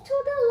we move to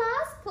the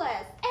last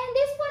place. And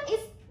this one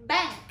is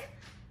bank.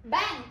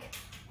 Bank.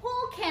 Who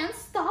can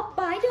stop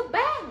by the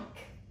bank?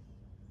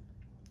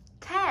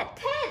 Ted,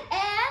 Ted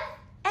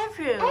and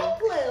April.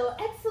 April.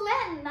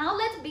 Excellent. Now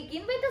let's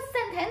begin with the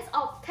sentence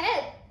of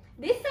Ted.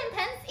 This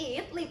sentence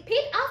is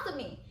repeat after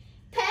me.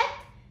 Ted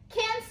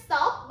can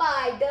stop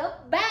by the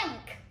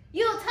bank.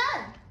 Your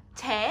turn.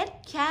 Ted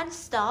can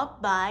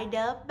stop by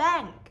the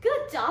bank.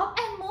 Good job.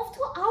 And move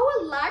to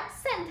our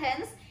last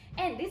sentence.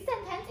 And this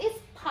sentence is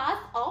part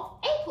of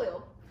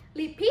April.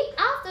 Repeat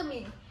after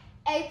me.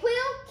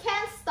 April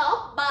can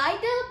stop by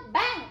the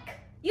bank.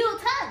 Your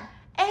turn.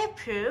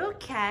 April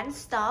can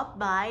stop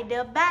by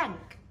the bank.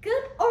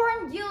 Good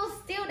on you,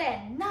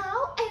 student.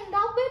 Now end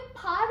up with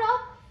part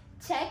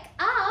of check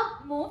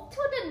up. Move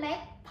to the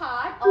next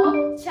part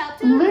of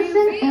chapter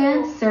Listen review.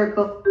 and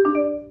circle.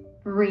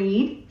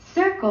 Read,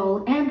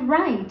 circle, and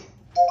write.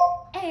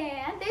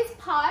 And this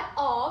part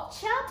of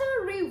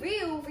chapter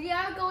review, we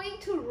are going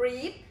to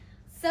read,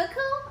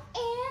 circle,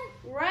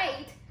 and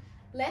write.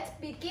 Let's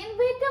begin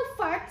with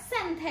the first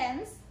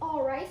sentence.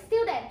 Alright,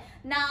 student.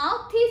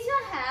 Now,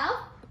 teacher have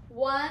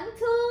 1,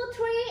 2,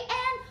 3,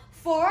 and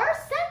 4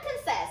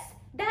 sentences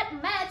that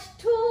match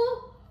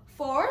to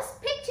 4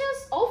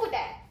 pictures over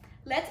there.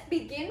 Let's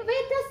begin with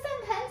the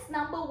sentence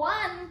number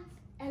 1.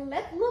 And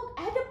let's look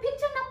at the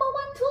picture number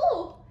 1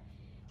 too.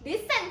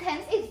 This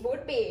sentence is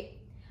would be,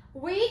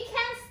 we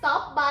can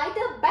stop by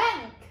the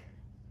bank.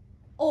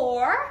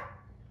 Or,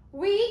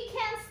 we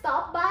can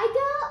stop by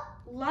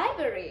the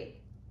library.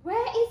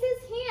 Where is it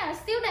here,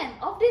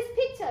 student, of this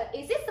picture?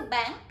 Is it the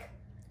bank?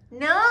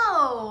 No.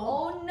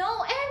 Oh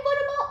no, and what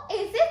about,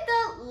 is it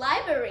the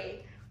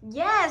library?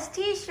 Yes,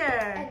 teacher.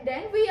 And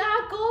then we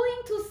are going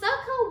to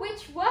circle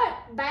which word,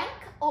 bank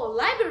or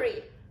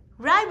library?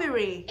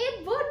 Library.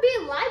 It would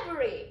be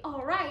library.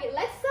 Alright,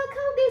 let's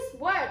circle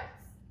this word.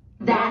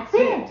 That's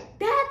it.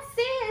 That's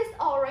it.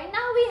 Alright,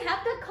 now we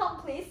have the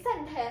complete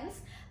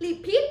sentence.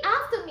 Repeat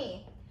after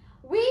me.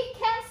 We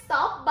can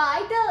stop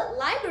by the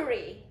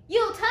library.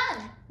 Your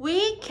turn.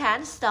 We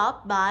can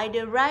stop by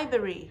the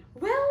library.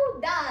 Well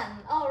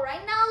done.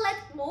 Alright, now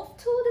let's move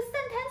to the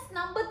sentence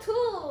number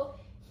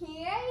 2.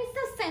 Here is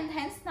the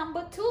sentence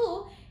number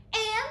 2.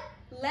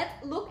 And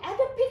let's look at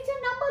the picture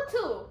number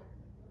 2.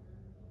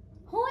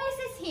 Who is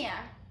this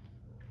here?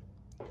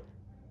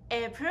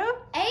 April.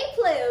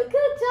 April.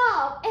 Good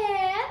job.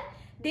 And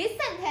this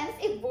sentence,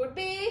 it would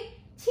be,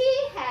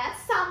 she has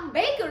some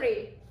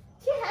bakery.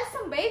 She has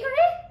some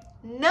bakery?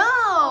 No.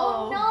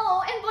 Oh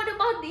no. And what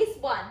about this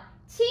one?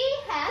 She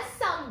has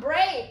some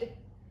bread.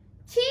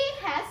 She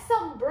has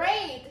some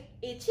bread.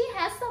 She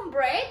has some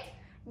bread?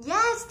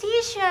 Yes,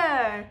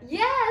 teacher.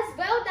 Yes,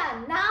 well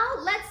done. Now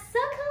let's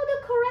circle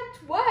the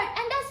correct word.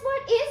 And that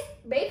word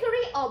is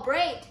bakery or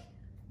bread?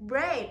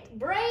 Bread.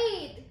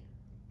 Bread.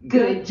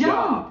 Good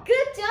job.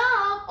 Good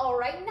job.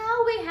 Alright, now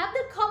we have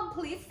the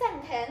complete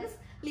sentence.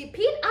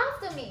 Repeat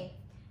after me.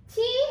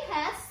 She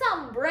has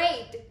some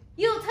bread.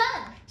 Your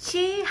turn.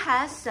 She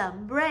has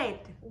some bread.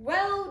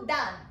 Well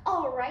done.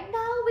 Alright,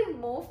 now we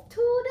move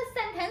to the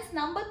sentence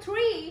number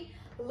 3.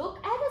 Look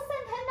at the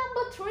sentence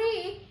number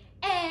 3.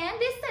 And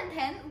this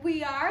sentence,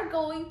 we are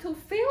going to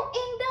fill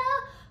in the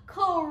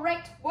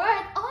correct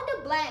word on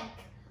the blank.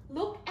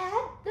 Look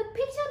at the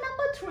picture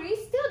number 3,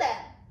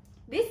 student.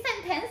 This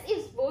sentence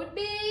would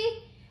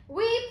be,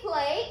 we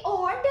play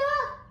on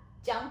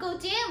the jungle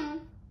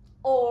gym.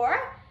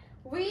 Or,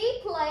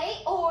 we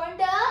play on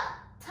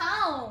the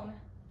town.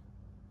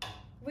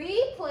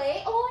 We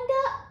play on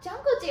the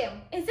jungle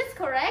gym. Is this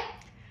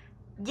correct?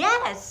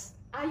 Yes.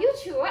 Are you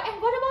sure? And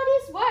what about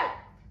this word?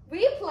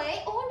 We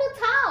play on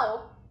the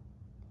town.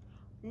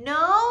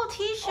 No,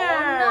 teacher.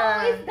 Oh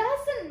no, it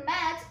doesn't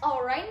match.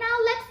 Alright, now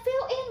let's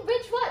fill in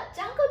which word?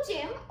 Jungle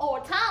gym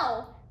or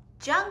town?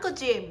 Jungle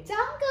gym.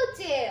 Jungle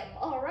gym.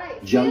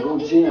 Alright. Jungle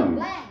fill in gym. the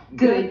blank.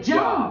 Good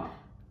job.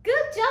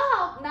 Good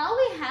job. Now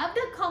we have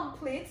the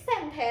complete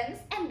sentence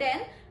and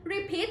then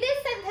repeat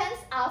this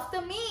sentence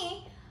after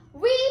me.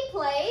 We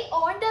play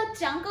on the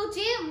jungle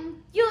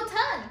gym. Your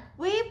turn.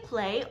 We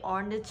play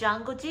on the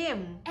jungle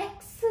gym.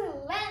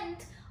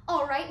 Excellent.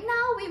 Alright,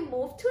 now we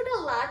move to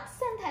the last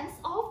sentence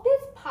of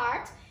this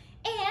part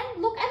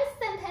and look at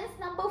the sentence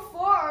number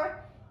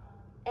 4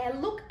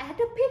 and look at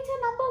the picture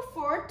number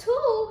 4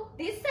 too.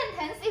 This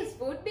sentence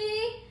would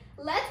be,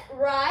 let's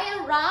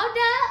ride around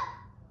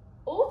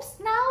the... Oops,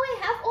 now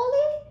we have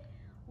only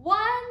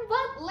one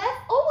word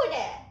left over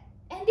there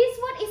and this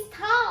one is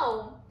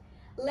town.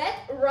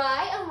 Let's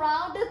ride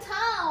around the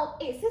town.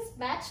 Is this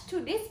matched to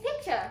this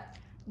picture?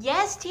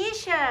 Yes,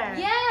 teacher.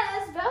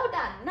 Yes, well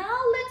done. Now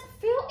let's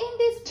fill in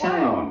this word.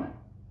 Town.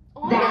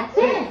 on That's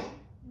the it. page.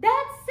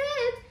 That's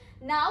it.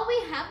 Now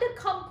we have the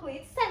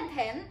complete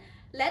sentence.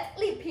 Let's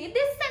repeat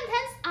this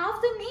sentence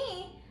after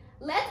me.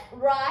 Let's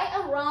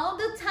ride around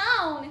the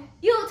town.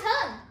 Your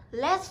turn.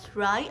 Let's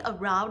ride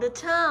around the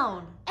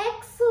town.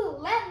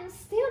 Excellent,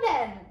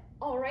 student.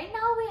 Alright,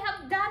 now we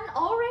have done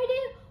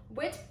already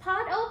which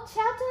part of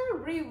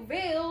chapter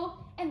review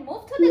and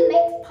move to the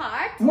next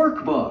part.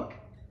 Workbook.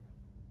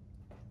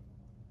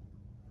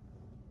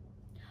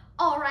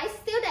 Alright,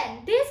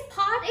 student, this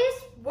part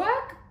is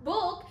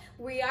workbook.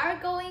 We are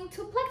going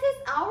to practice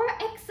our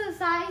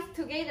exercise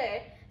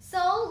together.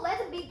 So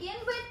let's begin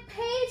with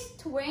page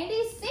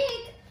 26.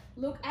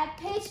 Look at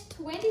page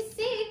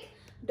 26.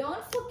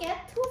 Don't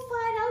forget to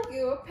find out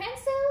your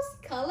pencils,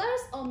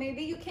 colors, or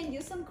maybe you can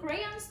use some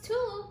crayons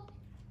too.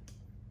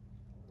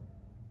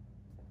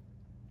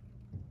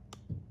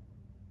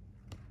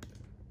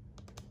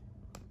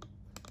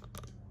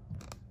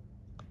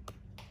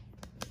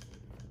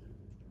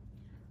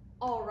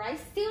 Alright,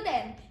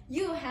 student,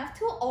 you have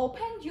to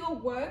open your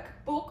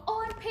workbook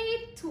on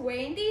page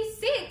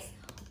 26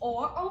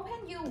 or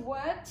open your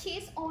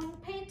worksheets on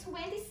page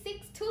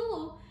 26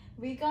 too.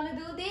 We're gonna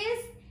do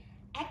these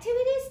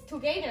activities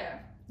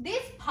together.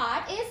 This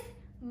part is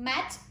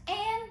match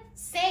and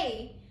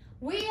say.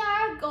 We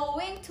are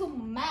going to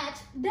match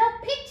the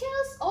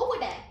pictures over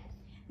there.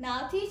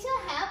 Now teacher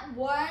have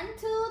 1,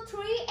 2,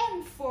 3,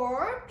 and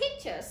 4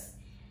 pictures.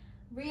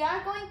 We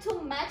are going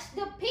to match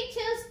the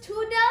pictures to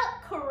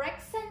the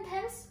correct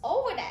sentence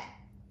over there.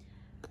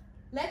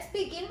 Let's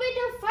begin with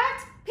the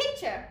first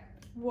picture.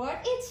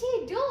 What is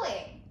she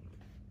doing?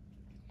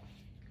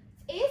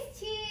 Is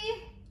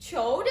she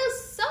show the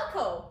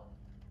circle?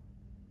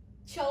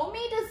 Show me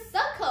the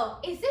circle.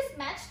 Is this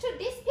matched to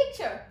this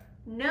picture?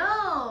 No.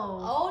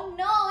 Oh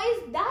no,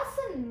 it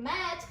doesn't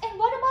match. And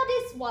what about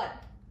this one?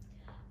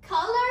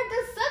 Color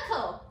the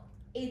circle.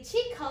 Is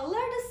she color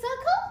the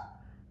circle?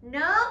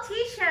 No,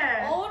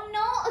 teacher. Oh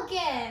no,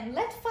 again.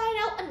 Let's find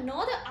out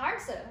another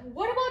answer.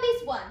 What about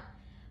this one?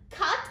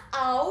 Cut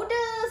out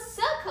the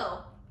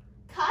circle.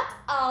 Cut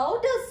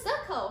out the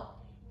circle.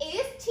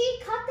 Is she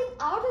cutting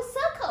out the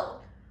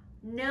circle?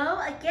 No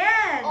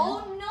again.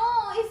 Oh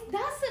no, it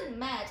doesn't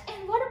match.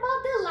 And what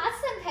about the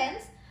last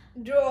sentence?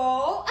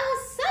 Draw a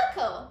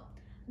circle.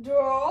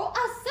 Draw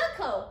a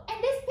circle.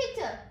 And this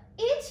picture,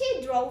 is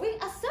she drawing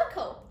a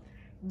circle?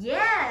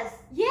 Yes.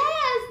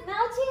 Yes,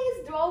 now she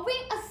is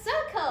drawing a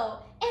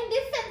circle. And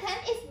this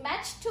sentence is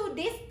matched to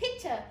this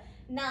picture.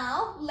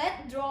 Now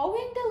let's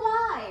drawing the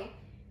line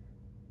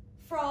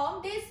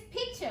from this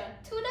picture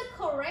to the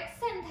correct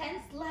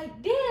sentence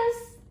like this.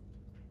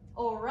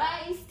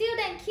 Alright,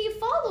 student, keep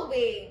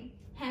following.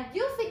 Have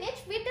you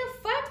finished with the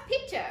first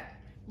picture?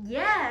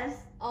 Yes.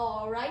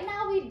 Alright,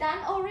 now we're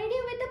done already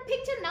with the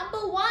picture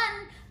number 1.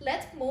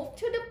 Let's move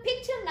to the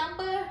picture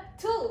number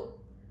 2.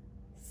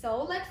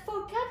 So let's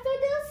forget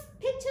with this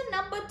picture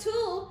number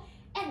 2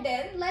 and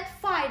then let's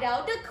find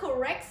out the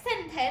correct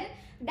sentence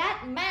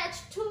that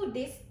match to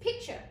this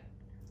picture.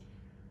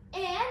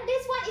 And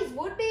this one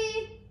would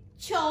be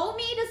show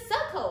me the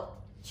circle.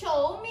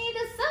 Show me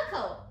the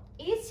circle.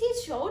 Is he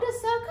show the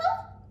circle?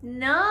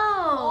 No.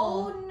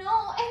 Oh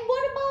no. And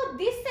what about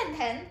this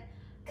sentence?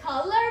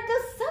 Color the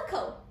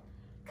circle.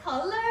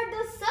 Color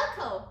the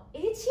circle.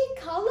 Is she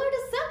color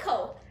the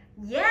circle?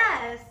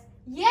 Yes.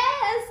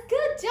 Yes,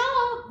 good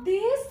job.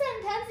 This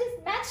sentence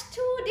is matched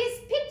to this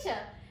picture.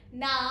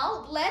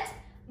 Now let's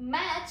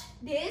match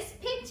these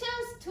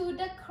pictures to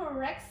the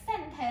correct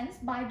sentence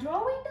by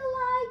drawing the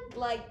line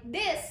like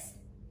this.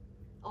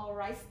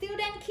 Alright,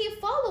 student, keep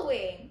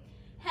following.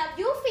 Have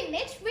you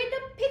finished with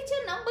the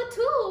picture number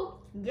 2?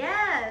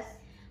 Yes.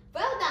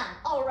 Well done.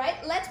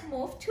 Alright, let's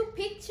move to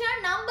picture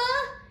number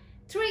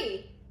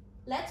 3.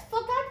 Let's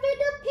forget with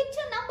the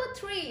picture number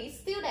 3,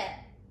 student.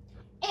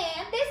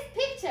 And this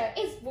picture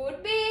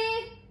would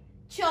be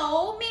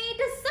show me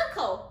the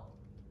circle.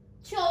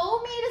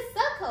 Show me the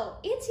circle.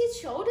 It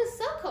show the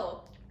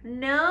circle.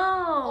 No.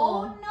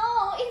 Oh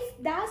no,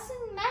 it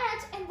doesn't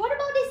match. And what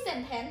about this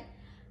sentence?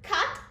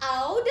 Cut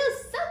out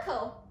the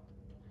circle.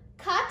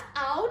 Cut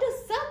out the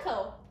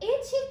circle.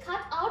 Ichi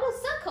cut out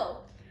the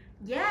circle.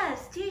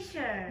 Yes,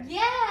 teacher.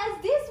 Yes,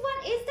 this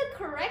one is the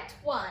correct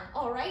one.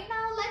 Alright,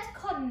 now let's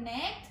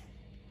connect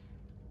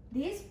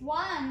this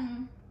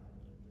one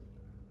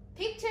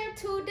picture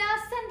to the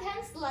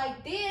sentence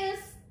like this.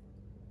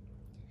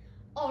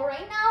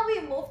 Alright, now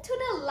we move to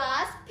the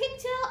last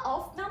picture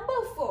of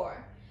number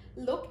 4.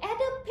 Look at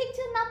the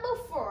picture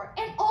number 4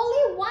 and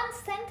only one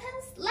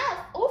sentence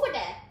left over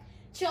there.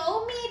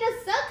 Show me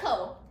the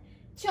circle.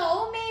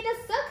 Show me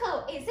the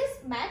circle. Is this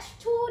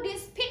matched to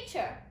this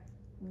picture?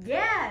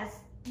 Yes.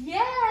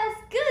 Yes,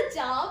 good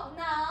job.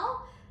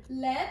 Now,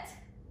 let's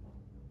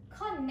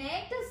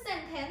connect the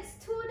sentence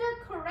to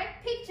the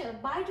correct picture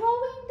by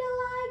drawing the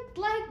line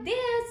like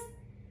this.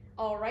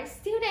 Alright,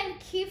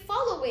 student, keep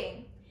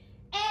following.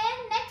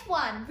 And next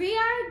one, we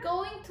are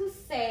going to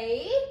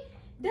say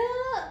the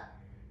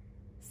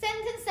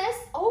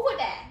sentences over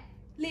there.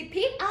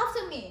 Repeat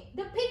after me.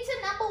 The picture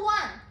number 1.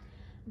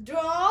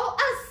 Draw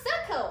a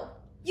circle.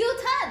 You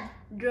turn.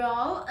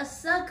 Draw a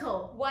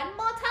circle. One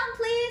more time,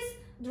 please.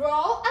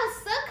 Draw a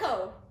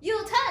circle.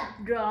 You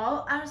turn.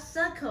 Draw a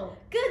circle.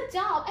 Good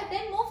job. And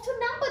then move to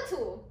number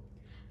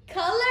 2.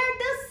 Color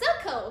the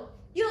circle.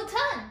 You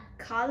turn.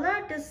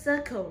 Color the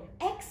circle.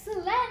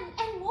 Excellent.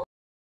 And move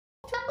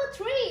to number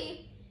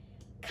 3.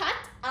 Cut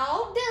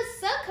out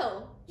the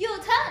circle. You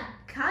turn.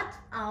 Cut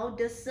out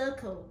the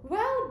circle.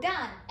 Well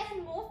done.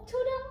 And move to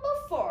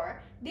number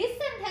 4. This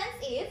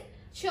sentence is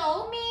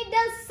show me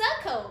the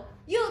circle.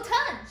 You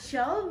turn.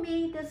 Show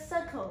me the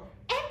circle.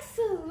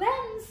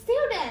 Excellent,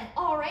 student.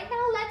 Alright,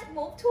 now let's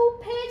move to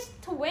page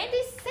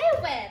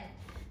 27.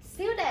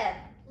 Student,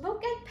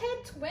 look at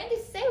page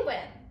 27.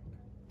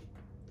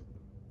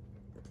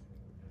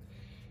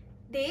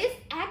 These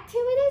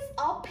activities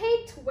of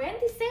page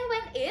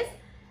 27 is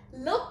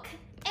look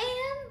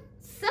and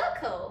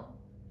circle.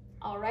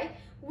 Alright,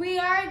 we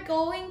are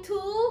going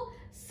to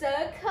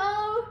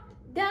circle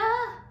the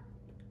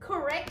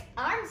correct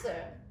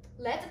answer.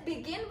 Let's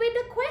begin with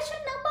the question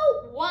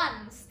number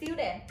 1,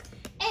 student.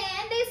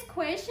 And this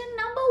question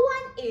number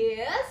 1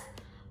 is,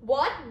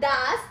 what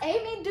does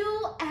Amy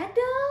do at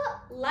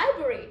the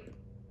library?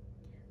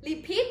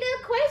 Repeat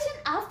the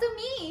question after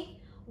me.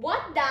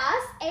 What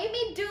does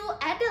Amy do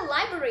at the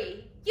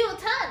library? Your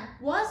turn.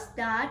 What's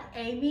that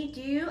Amy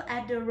do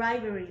at the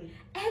library?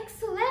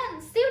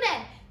 Excellent,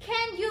 student.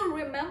 Can you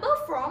remember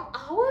from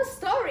our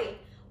story?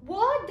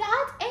 What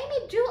does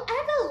Amy do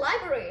at the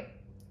library?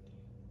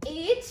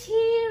 Is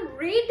she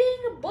reading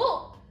a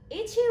book?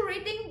 Is she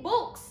reading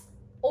books?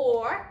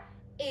 Or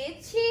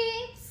is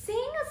she sing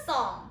a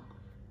song?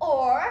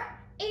 Or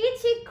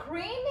is she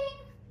cleaning?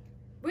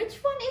 Which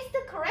one is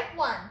the correct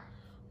one?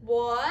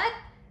 What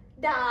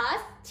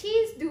does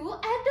she do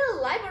at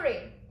the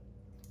library?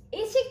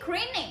 Is she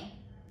cleaning?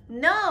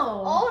 No.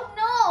 Oh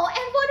no!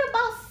 And what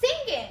about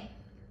singing?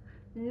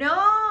 No.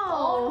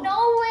 Oh no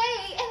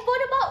way! And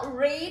what about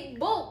read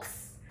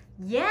books?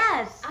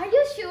 Yes. Are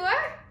you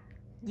sure?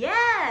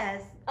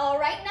 Yes.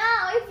 Alright,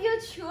 now if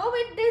you're sure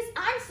with this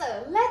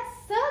answer, let's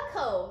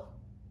circle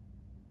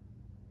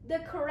the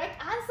correct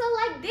answer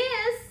like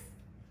this.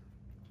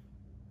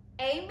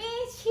 Amy,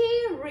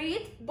 she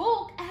reads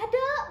book at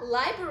the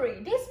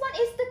library. This one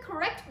is the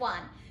correct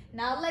one.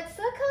 Now let's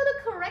circle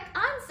the correct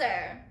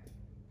answer.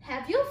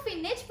 Have you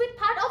finished with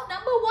part of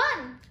number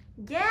 1?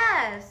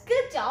 Yes.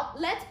 Good job.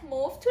 Let's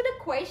move to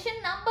the question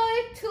number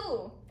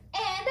 2.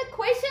 And the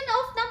question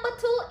of number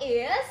 2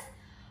 is,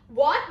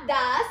 what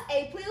does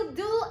April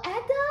do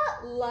at the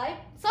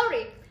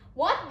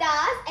what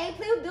does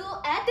April do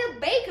at the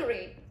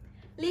bakery?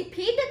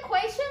 Repeat the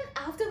question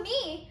after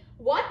me.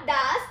 What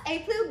does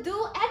April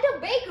do at the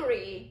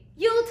bakery?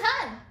 Your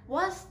turn.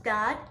 What's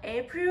that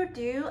April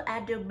do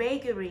at the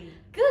bakery?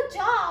 Good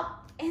job.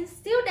 And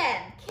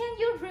student, can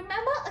you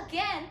remember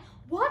again,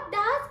 what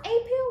does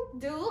April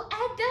do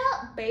at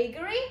the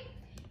bakery?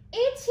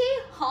 Is she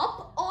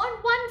hop on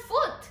one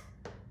foot?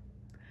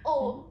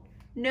 Oh.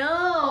 No.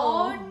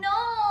 Oh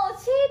no,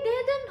 she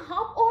didn't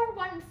hop on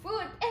one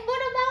foot. And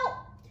what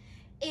about,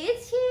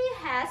 is she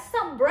has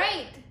some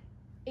bread?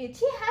 Is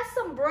she has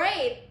some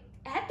bread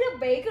at the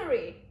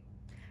bakery?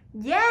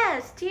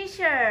 Yes,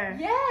 teacher.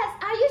 Yes,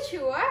 are you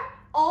sure?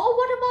 Oh,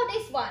 what about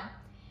this one?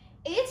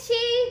 Is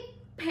she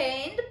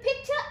paint the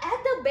picture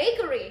at the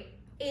bakery?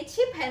 Is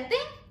she painting?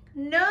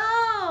 No.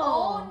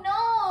 Oh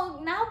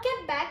no, now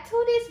get back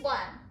to this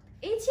one.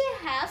 Is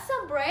she have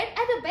some bread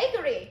at the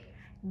bakery?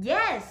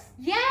 Yes.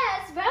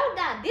 Yes, well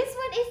done. This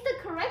one is the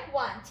correct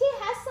one. She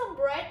has some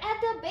bread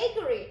at the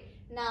bakery.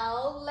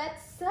 Now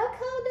let's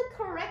circle the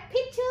correct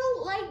picture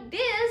like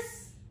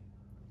this.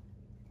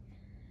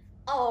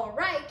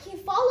 Alright,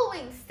 keep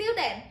following,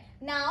 student.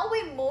 Now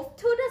we move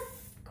to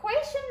the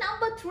question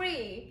number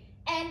 3.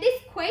 And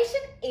this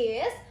question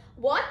is,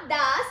 what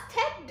does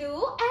Ted do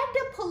at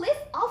the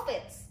police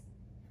office?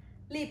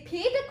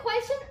 Repeat the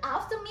question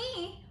after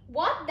me.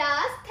 What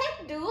does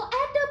Ted do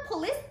at the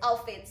police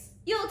office?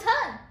 Your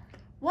turn.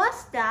 What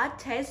does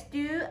Ted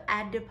do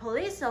at the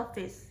police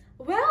office?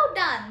 Well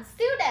done,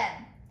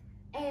 student.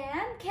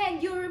 And can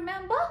you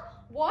remember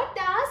what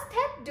does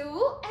Ted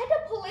do at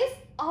the police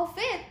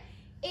office?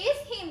 Is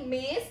he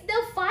meets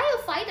the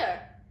firefighter?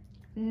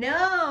 No.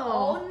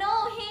 Oh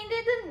no, he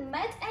didn't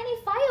meet any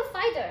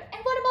firefighter.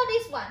 And what about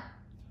this one?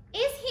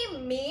 Is he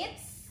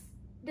meets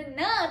the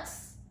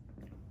nurse?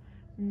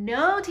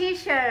 No,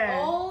 teacher.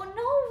 Oh,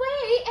 no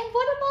way. And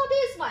what about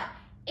this one?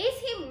 Is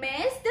he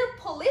meets the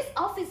police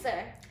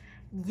officer?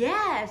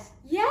 Yes.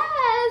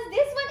 Yes,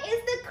 this one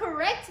is the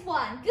correct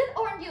one. Good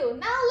on you.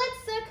 Now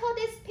let's circle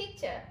this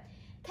picture.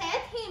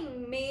 Ted, he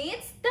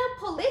meets the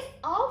police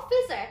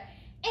officer.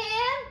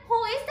 And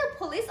who is the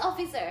police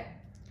officer?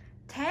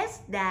 Ted's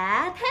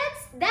dad.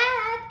 Ted's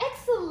dad.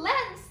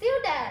 Excellent,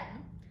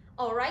 student.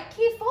 Alright,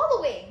 keep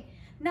following.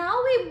 Now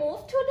we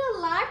move to the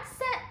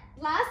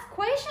last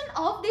question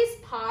of this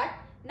part,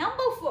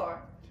 number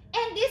 4.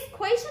 And this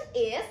question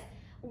is,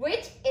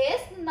 which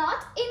is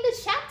not in the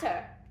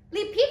chapter?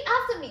 Repeat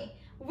after me.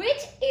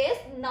 Which is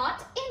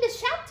not in the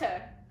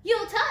chapter?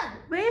 Your turn.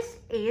 Which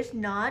is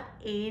not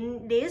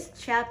in this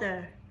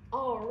chapter?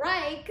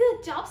 Alright,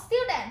 good job,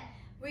 student.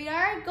 We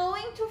are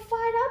going to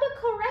find out the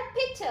correct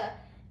picture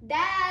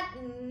that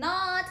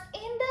not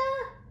in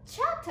the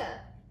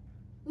chapter.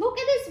 Look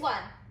at this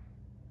one.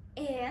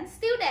 And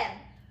student,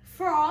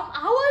 from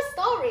our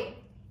story,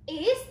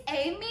 is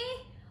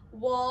Amy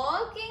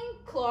walking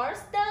towards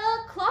the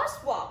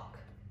crosswalk?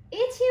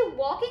 Is she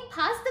walking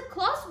past the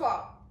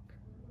crosswalk?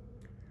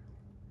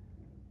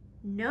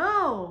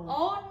 No.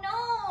 Oh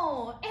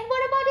no. And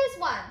what about this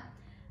one?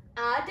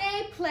 Are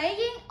they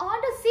playing on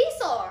the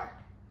seesaw?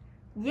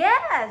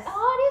 Yes.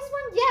 Oh, this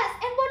one, yes.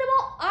 And what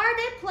about, are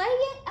they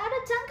playing at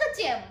the jungle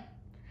gym?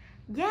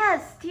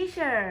 Yes,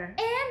 teacher.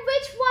 And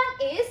which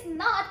one is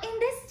not in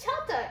this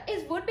chapter?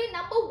 It would be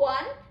number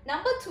 1,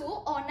 number 2,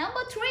 or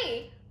number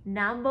 3?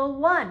 Number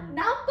 1.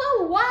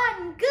 Number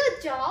 1.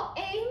 Good job,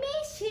 Amy.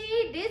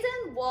 She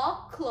didn't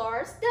walk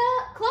towards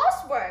the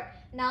crossword.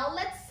 Now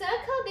let's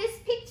circle this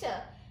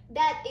picture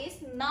that is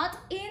not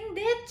in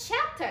this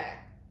chapter.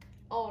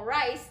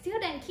 Alright,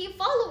 student, keep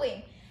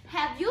following.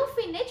 Have you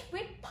finished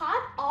with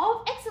part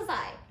of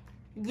exercise?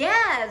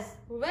 Yes.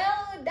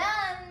 Well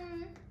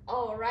done.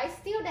 Alright,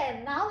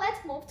 student, now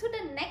let's move to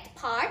the next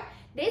part.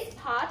 This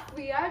part,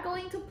 we are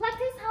going to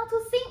practice how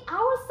to sing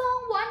our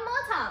song one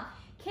more time.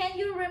 Can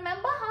you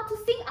remember how to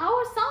sing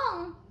our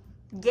song?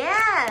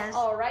 Yes.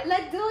 Alright,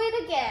 let's do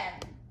it again.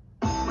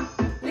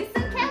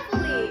 Listen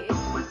carefully.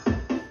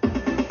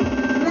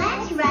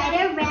 Let's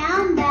ride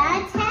around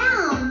the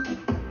town.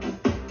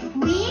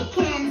 We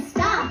can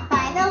stop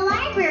by the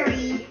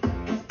library.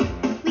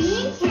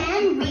 We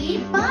can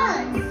read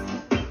books.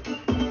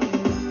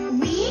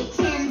 We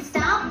can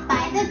stop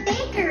by the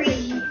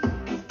bakery.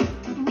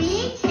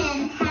 We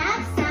can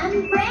have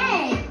some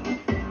bread.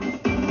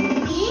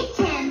 We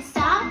can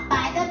stop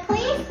by the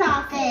police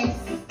office.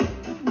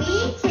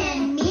 We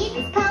can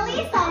meet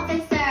police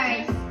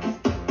officers.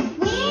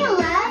 We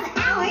love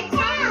our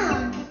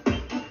town.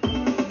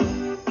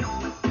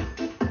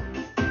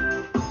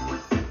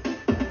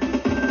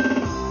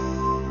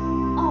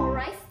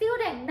 Alright,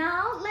 student,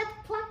 now let's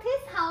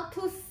practice how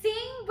to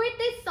sing with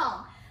this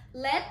song.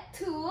 Let's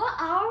tour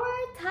our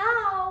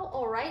town.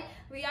 Alright,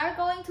 we are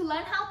going to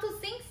learn how to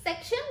sing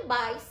section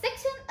by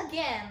section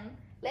again.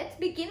 Let's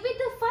begin with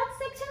the first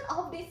section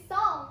of this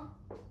song.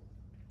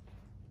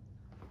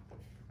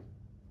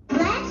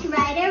 Let's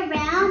ride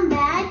around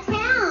the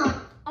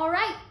town.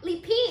 Alright,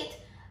 repeat.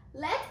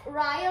 Let's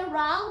ride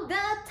around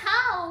the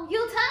town.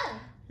 Your turn.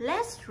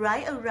 Let's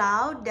ride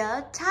around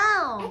the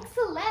town.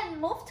 Excellent.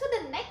 Move to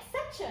the next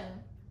section.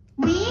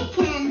 We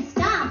can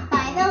stop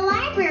by the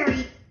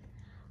library.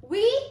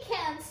 We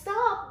can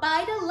stop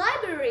by the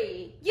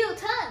library. Your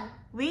turn.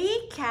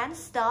 We can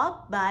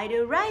stop by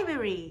the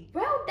library.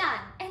 Well done.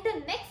 And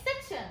the next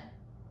section.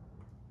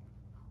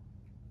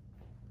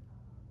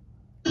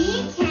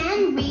 We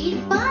can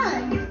read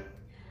books.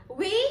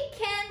 We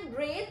can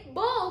read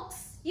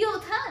books. Your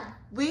turn.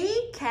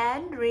 We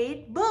can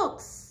read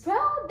books.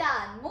 Well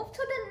done. Move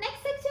to the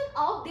next section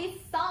of this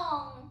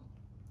song.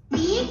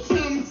 We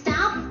can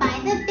stop by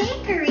the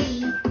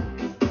bakery.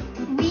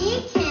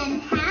 We can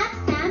have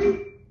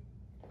some.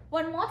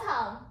 One more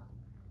time.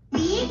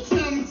 We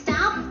can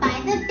stop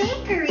by the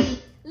bakery.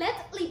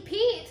 Let's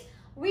repeat.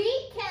 We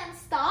can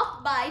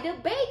stop by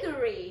the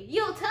bakery.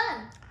 Your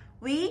turn.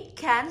 We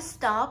can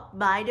stop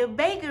by the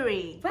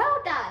bakery.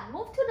 Well done.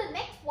 Move to the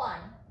next one.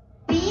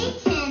 We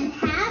can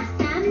have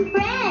some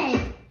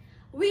bread.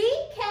 We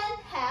can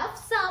have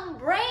some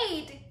bread.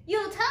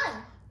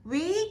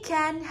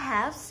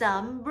 have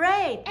some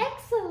bread.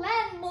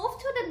 Excellent. Move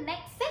to the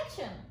next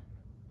section.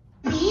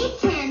 We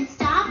can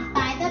stop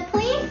by the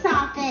police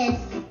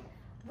office.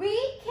 We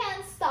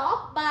can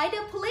stop by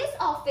the police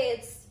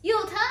office.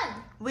 Your turn.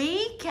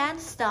 We can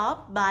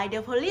stop by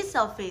the police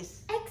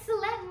office.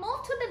 Excellent.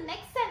 Move to the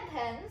next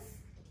sentence.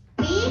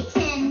 We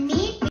can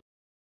meet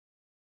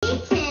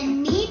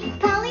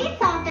police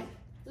officers.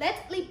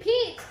 Let's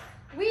repeat.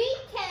 We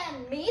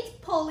can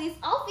meet police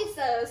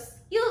officers.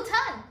 Your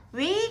turn.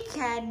 We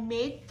can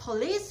meet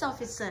police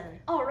officer.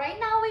 Alright,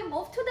 now we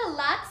move to the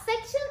last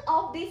section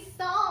of this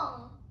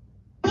song.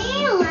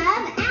 We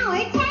love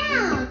our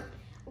town.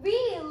 We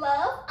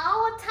love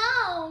our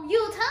town.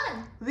 Your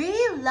turn. We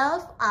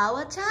love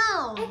our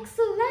town.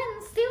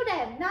 Excellent,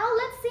 student. Now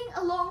let's sing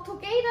along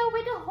together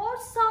with the whole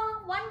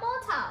song one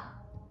more time.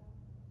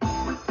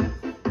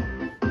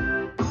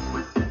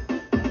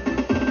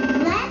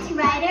 Let's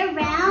ride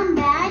around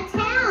the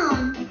town.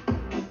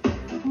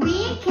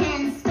 We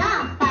can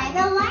stop by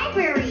the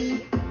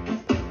library.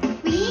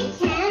 We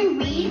can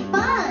read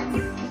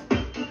books.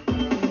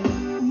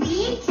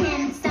 We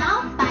can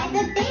stop by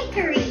the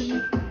bakery.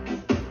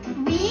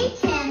 We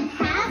can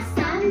have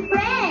some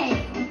bread.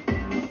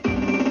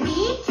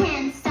 We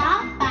can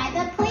stop by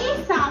the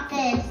police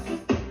office.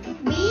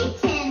 We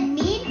can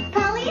meet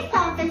police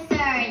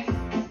officers.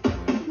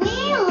 We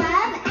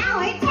love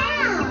our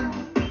town.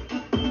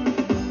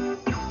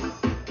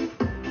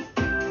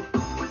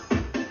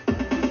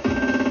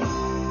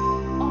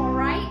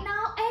 Alright,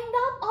 now end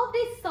up of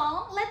this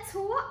song. Let's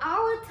tour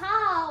our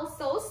town.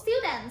 So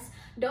students,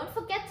 don't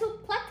forget to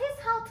practice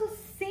how to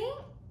sing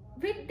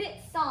with this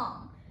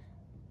song.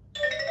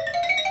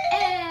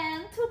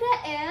 And today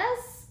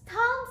is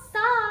time's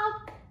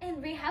up,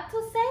 and we have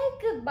to say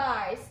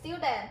goodbye,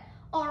 student.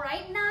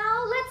 Alright,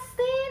 now let's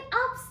stand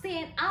up,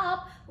 stand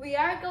up. We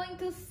are going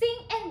to sing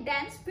and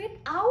dance with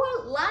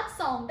our last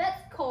song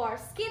that's called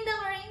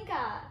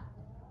Skindalinga.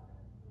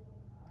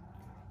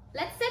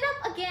 Let's stand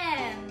up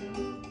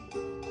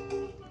again.